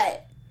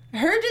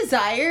 her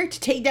desire to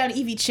take down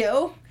Evie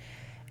Cho,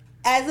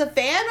 as a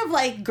fan of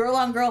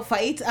girl-on-girl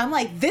fights, I'm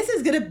like, this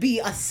is gonna be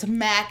a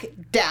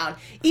smackdown.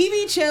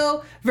 Evie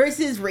Cho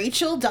versus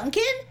Rachel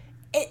Duncan.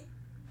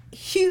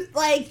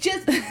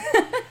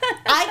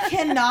 I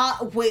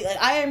cannot wait.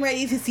 I am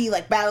ready to see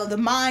Battle of the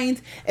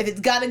Minds. If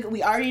it's gotta,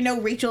 we already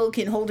know Rachel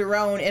can hold her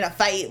own in a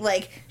fight.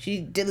 She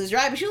did lose her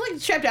eye, but she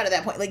was strapped out at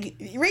that point.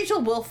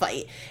 Rachel will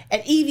fight,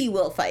 and Evie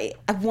will fight.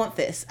 I want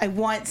this. I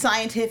want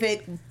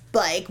scientific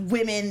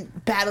women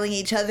battling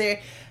each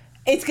other.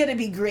 It's gonna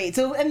be great.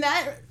 So in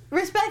that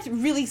respect,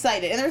 really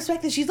excited. And the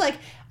respect that she's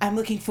I'm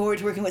looking forward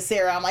to working with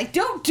Sarah. I'm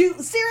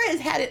Sarah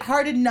has had it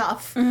hard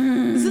enough.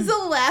 This is the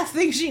last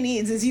thing she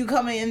needs is you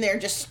coming in there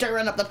just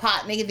stirring up the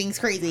pot, making things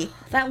crazy.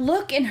 That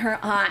look in her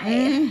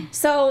eye.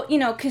 So,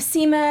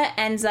 Cosima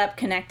ends up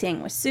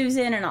connecting with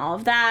Susan and all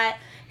of that.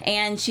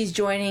 And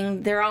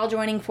they're all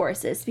joining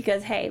forces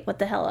because, hey, what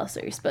the hell else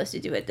are you supposed to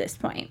do at this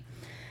point?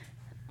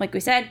 Like we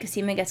said,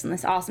 Cosima gets on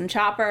this awesome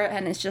chopper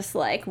and it's just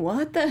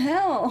what the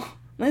hell?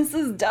 This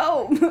is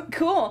dope.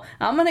 Cool.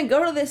 I'm going to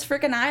go to this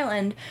freaking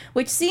island,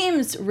 which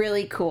seems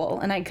really cool,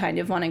 and I kind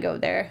of want to go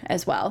there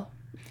as well.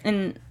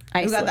 And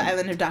We've got the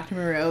island of Dr.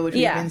 Moreau, which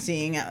we've been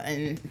seeing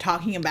and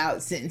talking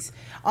about since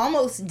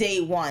almost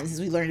day one, since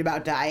we learned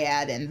about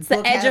Dyad and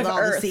the edge of all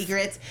Earth. The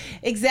secrets.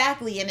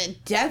 Exactly, and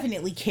it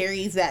definitely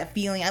carries that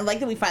feeling. I like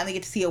that we finally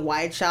get to see a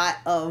wide shot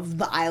of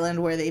the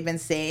island where they've been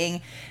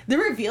staying. The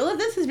reveal of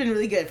this has been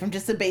really good, from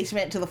just the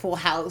basement to the full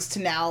house to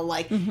now,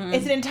 like,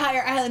 it's an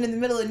entire island in the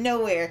middle of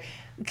nowhere.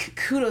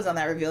 Kudos on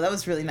that reveal. That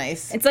was really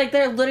nice. It's like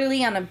they're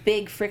literally on a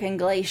big freaking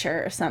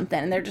glacier or something,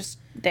 and they're just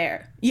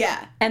there.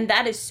 Yeah. And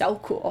that is so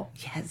cool.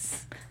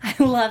 Yes. I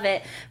love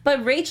it.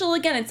 But Rachel,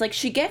 again, it's like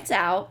she gets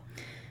out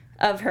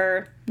of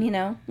her,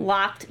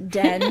 locked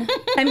den.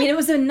 I mean, it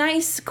was a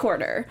nice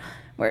quarter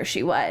where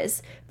she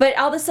was. But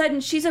all of a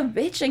sudden, she's a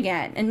bitch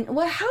again. And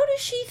how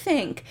does she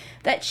think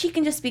that she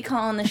can just be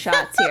calling the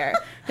shots here?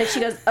 That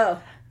she goes,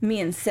 oh, me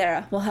and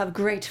Sarah will have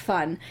great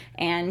fun.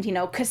 And,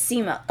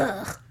 Cosima,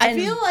 ugh. I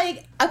feel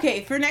like,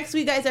 okay, for next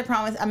week, guys, I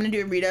promise I'm going to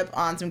do a read-up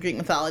on some Greek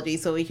mythology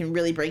so we can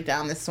really break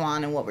down the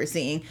swan and what we're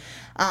seeing.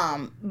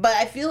 But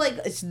I feel like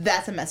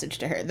that's a message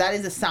to her. That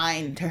is a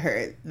sign to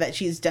her that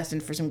she's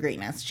destined for some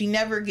greatness. She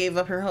never gave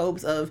up her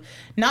hopes of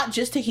not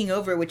just taking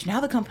over, which now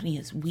the company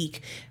is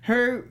weak.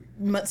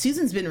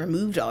 Susan's been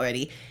removed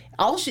already.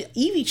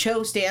 Evie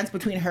Cho stands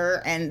between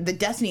her and the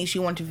destiny she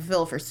wanted to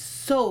fulfill for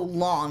so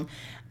long.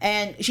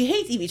 And she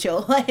hates Evie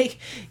Cho. Like,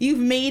 you've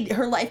made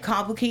her life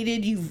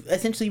complicated. You've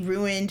essentially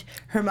ruined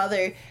her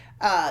mother.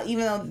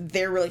 Even though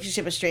their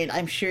relationship is strained,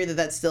 I'm sure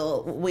that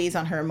still weighs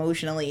on her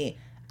emotionally.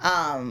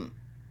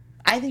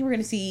 I think we're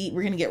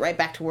going to get right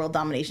back to world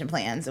domination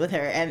plans with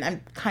her. And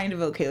I'm kind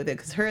of okay with it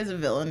because her as a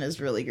villain is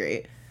really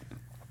great.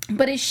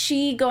 But is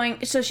she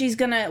so she's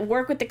going to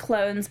work with the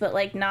clones, but,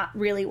 like, not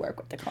really work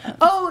with the clones?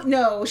 Oh,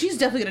 no. She's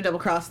definitely going to double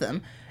cross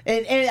them.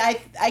 And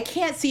I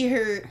can't see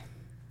her...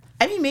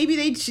 I mean, maybe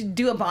they should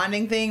do a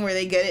bonding thing where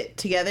they get it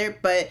together,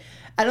 but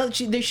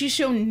she's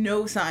shown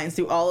no signs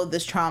through all of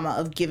this trauma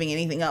of giving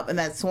anything up. And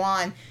that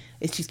Swan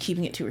she's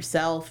keeping it to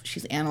herself.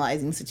 She's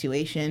analyzing the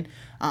situation.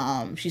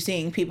 She's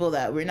seeing people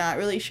that we're not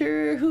really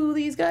sure who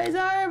these guys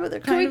are, but they're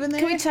kind of in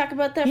there. Can we talk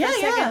about that for a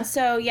second? Yeah.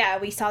 So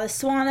we saw the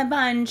Swan a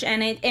bunch,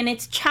 and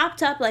it's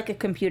chopped up like a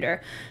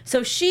computer.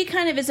 So she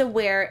kind of is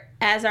aware,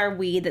 as are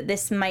we, that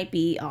this might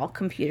be all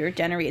computer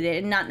generated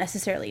and not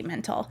necessarily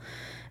mental.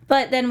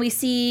 But then we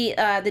see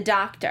the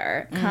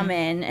doctor come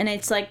in, and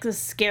it's like the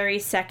scary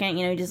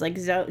second, just like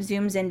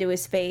zooms into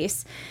his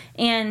face.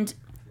 And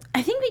do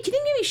you think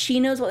maybe she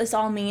knows what this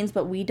all means,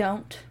 but we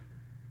don't?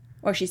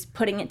 Or she's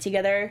putting it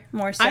together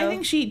more so? I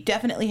think she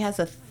definitely has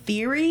a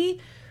theory,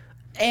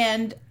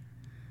 and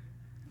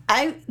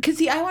I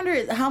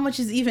wonder how much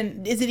is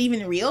it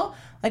even real?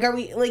 Like, are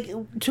we, like,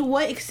 to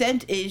what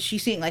extent is she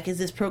seeing, like, is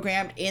this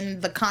programmed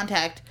in the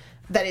contact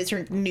that is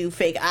her new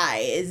fake eye?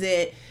 Is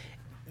it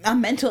a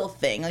mental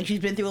thing? Like, she's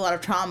been through a lot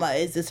of trauma.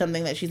 Is this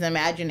something that she's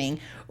imagining?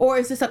 Or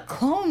is this a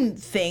clone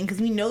thing? Because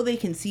we know they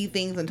can see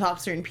things and talk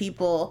to certain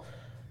people.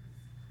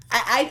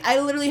 I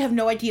literally have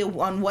no idea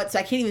on what, so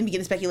I can't even begin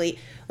to speculate,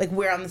 like,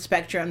 where on the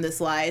spectrum this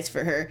lies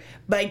for her.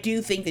 But I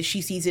do think that she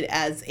sees it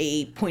as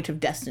a point of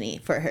destiny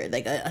for her,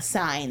 like a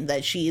sign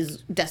that she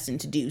is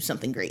destined to do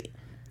something great.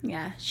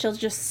 Yeah, she'll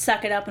just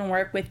suck it up and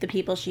work with the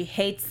people she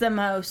hates the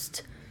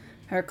most.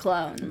 Her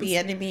clones. The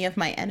enemy of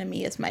my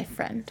enemy is my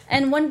friend.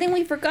 And one thing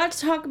we forgot to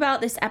talk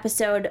about this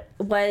episode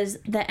was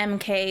the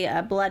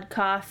MK blood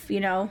cough.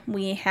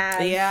 We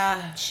have...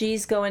 Yeah.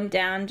 She's going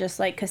down just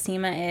like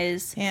Cosima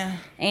is. Yeah.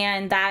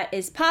 And that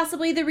is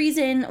possibly the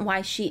reason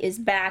why she is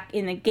back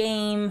in the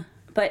game.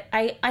 But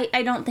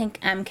I don't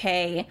think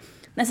MK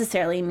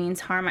necessarily means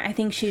harm. I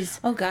think she's...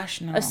 Oh,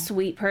 gosh, no. A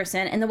sweet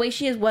person. And the way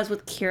she was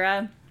with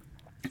Kira...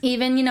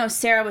 Even,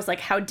 Sarah was like,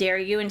 how dare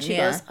you? And she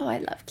goes, oh, I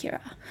love Kira.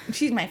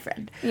 She's my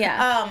friend.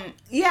 Yeah.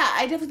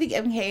 I definitely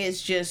think MK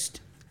is just,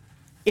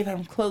 if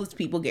I'm close,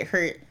 people get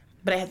hurt,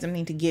 but I have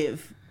something to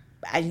give.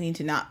 I just need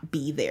to not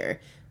be there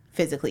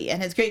physically.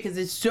 And it's great because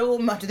there's so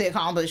much they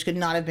accomplished could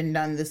not have been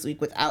done this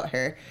week without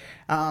her.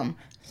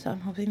 So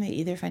I'm hoping they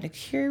either find a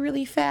cure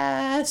really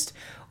fast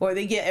or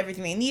they get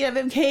everything they need of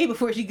MK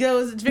before she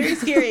goes. It's very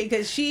scary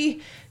because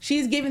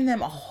she's given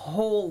them a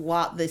whole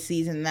lot this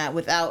season that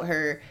without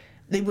her,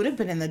 they would have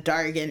been in the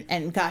dark,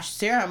 and gosh,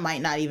 Sarah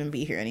might not even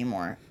be here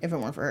anymore if it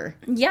weren't for her.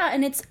 Yeah,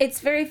 and it's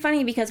very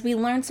funny because we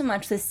learned so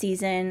much this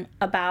season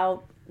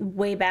about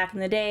way back in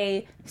the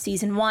day,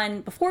 season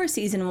 1, before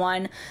season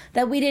 1,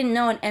 that we didn't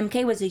know, and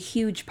MK was a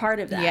huge part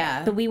of that.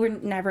 Yeah. But we were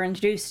never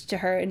introduced to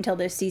her until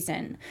this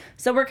season.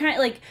 So we're kind of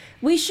like,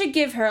 we should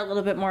give her a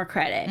little bit more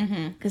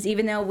credit. Because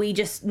even though we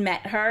just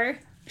met her,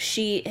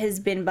 she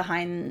has been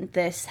behind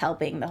this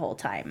helping the whole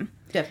time.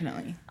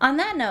 Definitely. On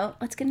that note,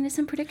 let's get into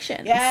some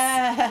predictions.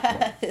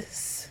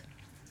 Yes.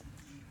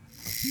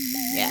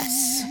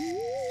 Yes.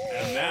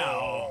 And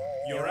now,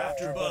 your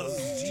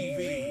AfterBuzz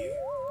TV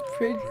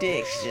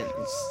Predictions.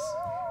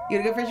 You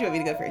want to go first or you want me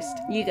to go first?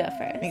 You go first.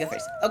 Let me go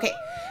first. Okay.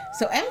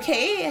 So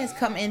MK has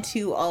come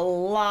into a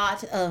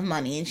lot of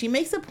money, and she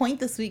makes a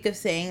point this week of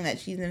saying that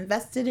she's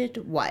invested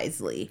it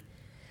wisely.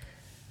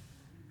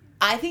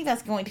 I think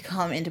that's going to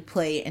come into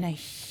play in a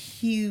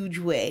huge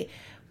way.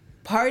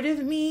 part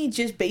of me,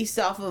 just based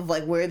off of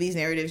like where these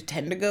narratives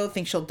tend to go,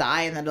 thinks she'll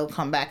die and that it'll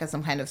come back as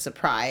some kind of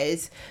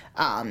surprise,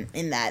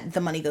 in that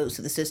the money goes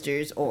to the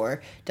sisters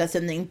or does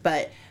something.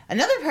 But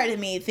another part of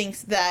me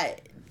thinks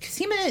that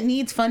Cosima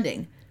needs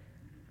funding.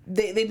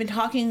 They've been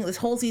talking this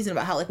whole season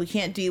about how like we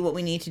can't do what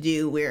we need to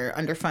do. We're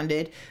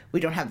underfunded. We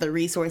don't have the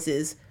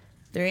resources.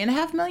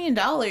 $3.5 million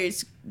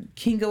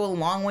can go a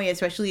long way,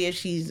 especially if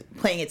she's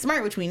playing it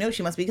smart, which we know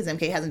she must be because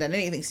MK hasn't done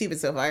anything stupid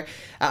so far,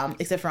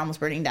 except for almost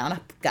burning down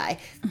a guy.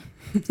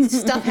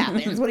 Stuff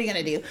happens. What are you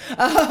going to do?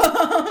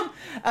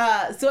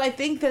 So I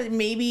think that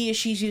maybe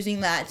she's using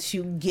that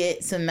to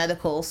get some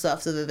medical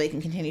stuff so that they can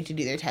continue to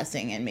do their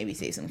testing and maybe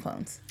save some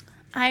clones.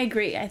 I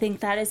agree. I think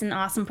that is an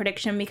awesome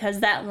prediction because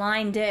that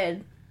line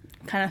did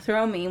kind of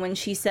throw me when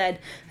she said,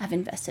 I've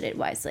invested it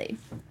wisely.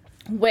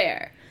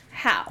 Where?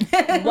 How?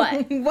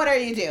 What? What are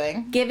you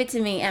doing? Give it to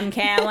me, MK.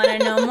 I want to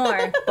know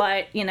more.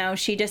 But,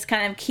 she just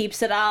kind of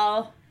keeps it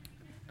all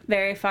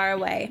very far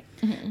away.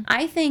 Mm-hmm.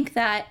 I think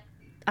that,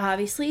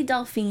 obviously,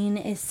 Delphine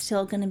is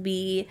still going to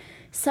be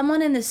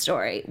someone in the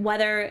story.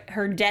 Whether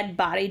her dead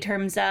body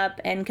turns up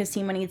and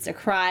Cosima needs to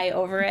cry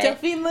over it.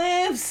 Delphine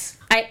lives!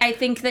 I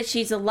think that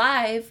she's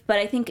alive, but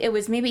I think it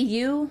was maybe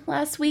you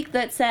last week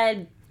that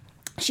said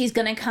she's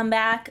going to come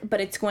back,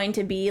 but it's going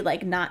to be,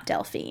 like, not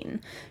Delphine.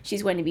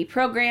 She's going to be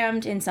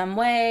programmed in some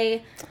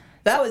way.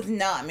 That was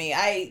not me.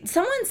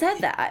 Someone said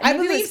that. I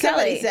believe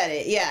somebody said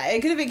it. Yeah,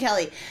 it could have been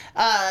Kelly.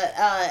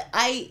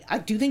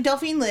 I do think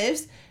Delphine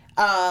lives.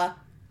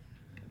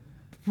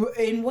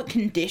 In what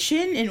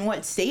condition? In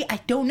what state? I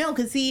don't know.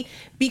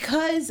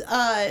 Because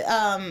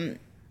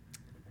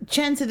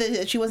Chen said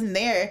that she wasn't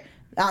there,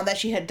 that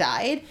she had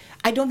died.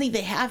 I don't think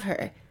they have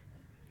her.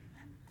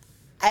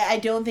 I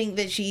don't think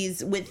that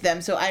she's with them,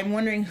 so I'm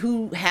wondering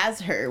who has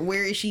her.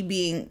 Where is she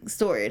being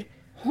stored?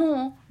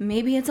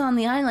 Maybe it's on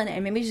the island,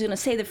 and maybe she's gonna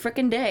save the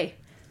frickin' day.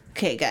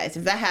 Okay, guys,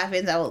 if that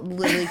happens, I will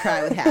literally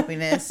cry with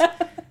happiness.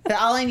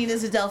 All I need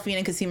is a Delphine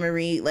and Cosima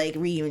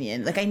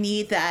reunion. Like, I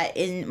need that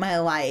in my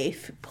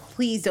life.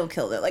 Please don't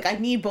kill it. Like, I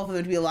need both of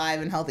them to be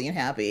alive and healthy and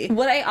happy.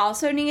 What I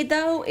also need,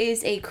 though,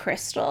 is a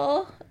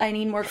crystal. I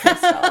need more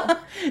crystal.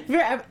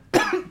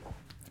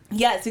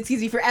 Yes,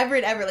 excuse me, forever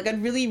and ever. Like,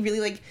 I'd really, really,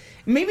 like,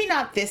 maybe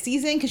not this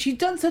season, because she's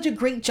done such a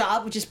great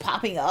job of just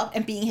popping up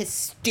and being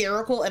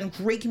hysterical and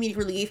great comedic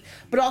relief,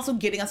 but also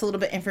giving us a little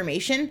bit of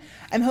information.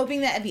 I'm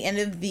hoping that at the end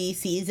of the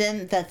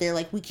season that they're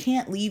like, we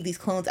can't leave these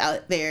clones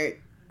out there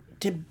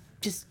to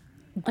just,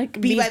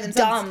 like, be by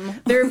themselves. Dumb.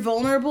 They're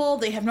vulnerable.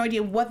 They have no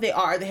idea what they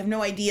are. They have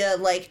no idea,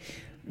 like,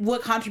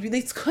 what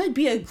this could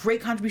be a great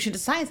contribution to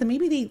science that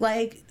maybe they,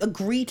 like,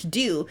 agree to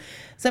do.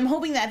 So I'm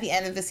hoping that at the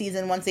end of the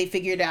season, once they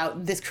figured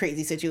out this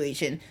crazy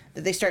situation,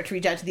 that they start to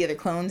reach out to the other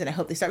clones, and I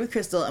hope they start with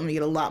Crystal. I'm going to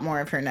get a lot more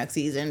of her next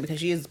season because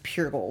she is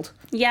pure gold.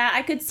 Yeah,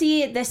 I could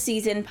see this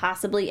season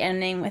possibly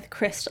ending with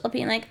Crystal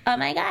being like, oh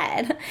my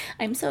god,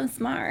 I'm so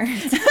smart.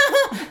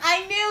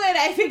 I knew it.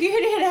 I figured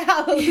it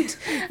out.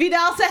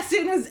 Vidal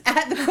Sassoon was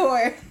at the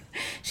core.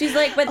 She's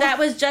like, but that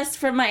was just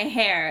for my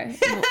hair.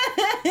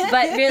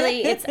 But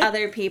really, it's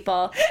other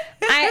people.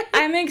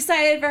 I'm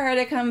excited for her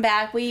to come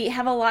back. We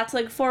have a lot to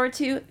look forward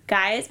to.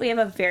 Guys, we have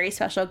a very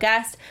special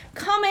guest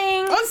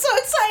coming. I'm so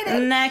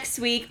excited. Next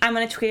week, I'm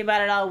going to tweet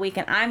about it all week,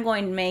 and I'm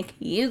going to make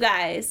you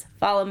guys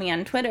follow me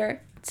on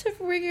Twitter to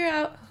figure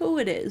out who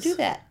it is. Do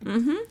that.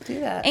 Mm-hmm. Do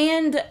that.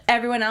 And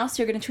everyone else,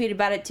 you're going to tweet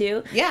about it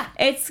too. Yeah.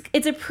 It's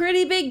a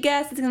pretty big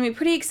guest. It's going to be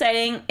pretty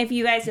exciting. If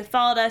you guys have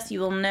followed us, you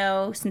will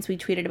know, since we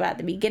tweeted about it at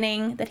the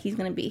beginning, that he's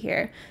going to be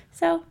here.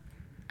 So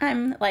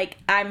I'm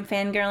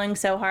fangirling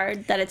so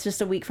hard that it's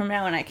just a week from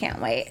now and I can't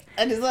wait.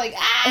 I'm just like,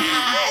 it's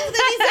going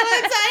to be so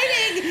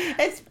exciting.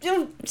 It's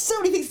so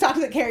many things to talk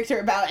to the character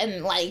about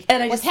and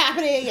what's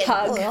happening. And,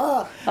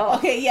 hug. Oh.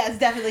 Okay, yes,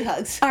 definitely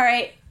hugs. All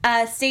right.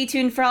 Stay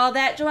tuned for all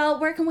that. Joelle,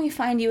 where can we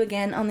find you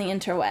again on the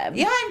interweb?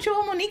 Yeah, I'm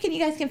Joelle Monique, and you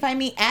guys can find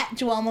me at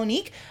Joelle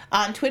Monique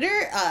on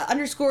Twitter, _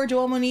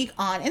 Joelle Monique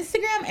on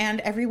Instagram, and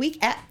every week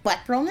at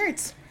Black Girl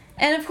Nerds.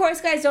 And of course,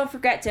 guys, don't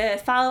forget to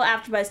follow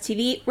AfterBuzz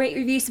TV, rate,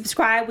 review,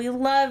 subscribe. We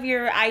love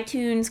your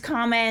iTunes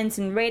comments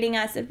and rating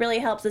us. It really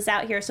helps us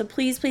out here. So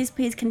please, please,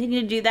 please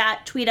continue to do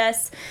that. Tweet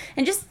us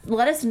and just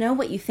let us know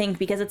what you think,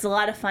 because it's a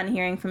lot of fun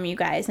hearing from you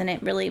guys and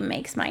it really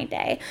makes my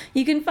day.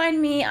 You can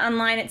find me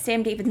online at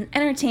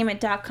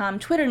samdavidsentertainment.com,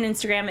 Twitter and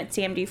Instagram at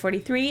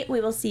samd43. We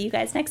will see you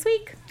guys next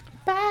week.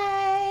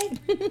 Bye.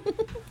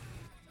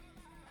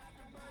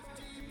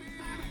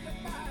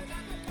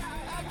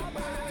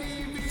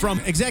 From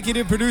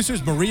executive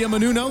producers Maria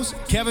Menounos,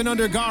 Kevin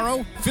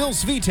Undergaro, Phil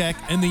Svitek,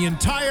 and the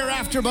entire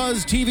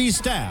AfterBuzz TV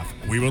staff,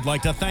 we would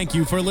like to thank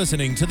you for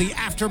listening to the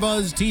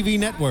AfterBuzz TV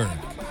network.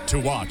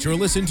 To watch or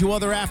listen to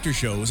other after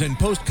shows and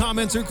post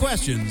comments or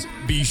questions,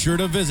 be sure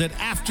to visit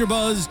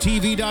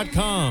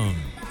AfterBuzzTV.com.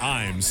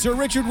 I'm Sir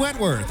Richard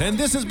Wentworth, and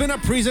this has been a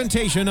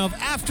presentation of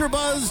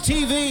AfterBuzz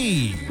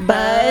TV.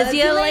 Buzz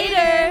you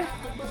later.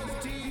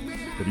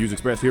 The views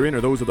expressed herein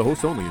are those of the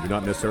hosts only and do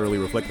not necessarily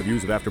reflect the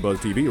views of AfterBuzz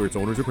TV or its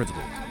owners or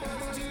principals.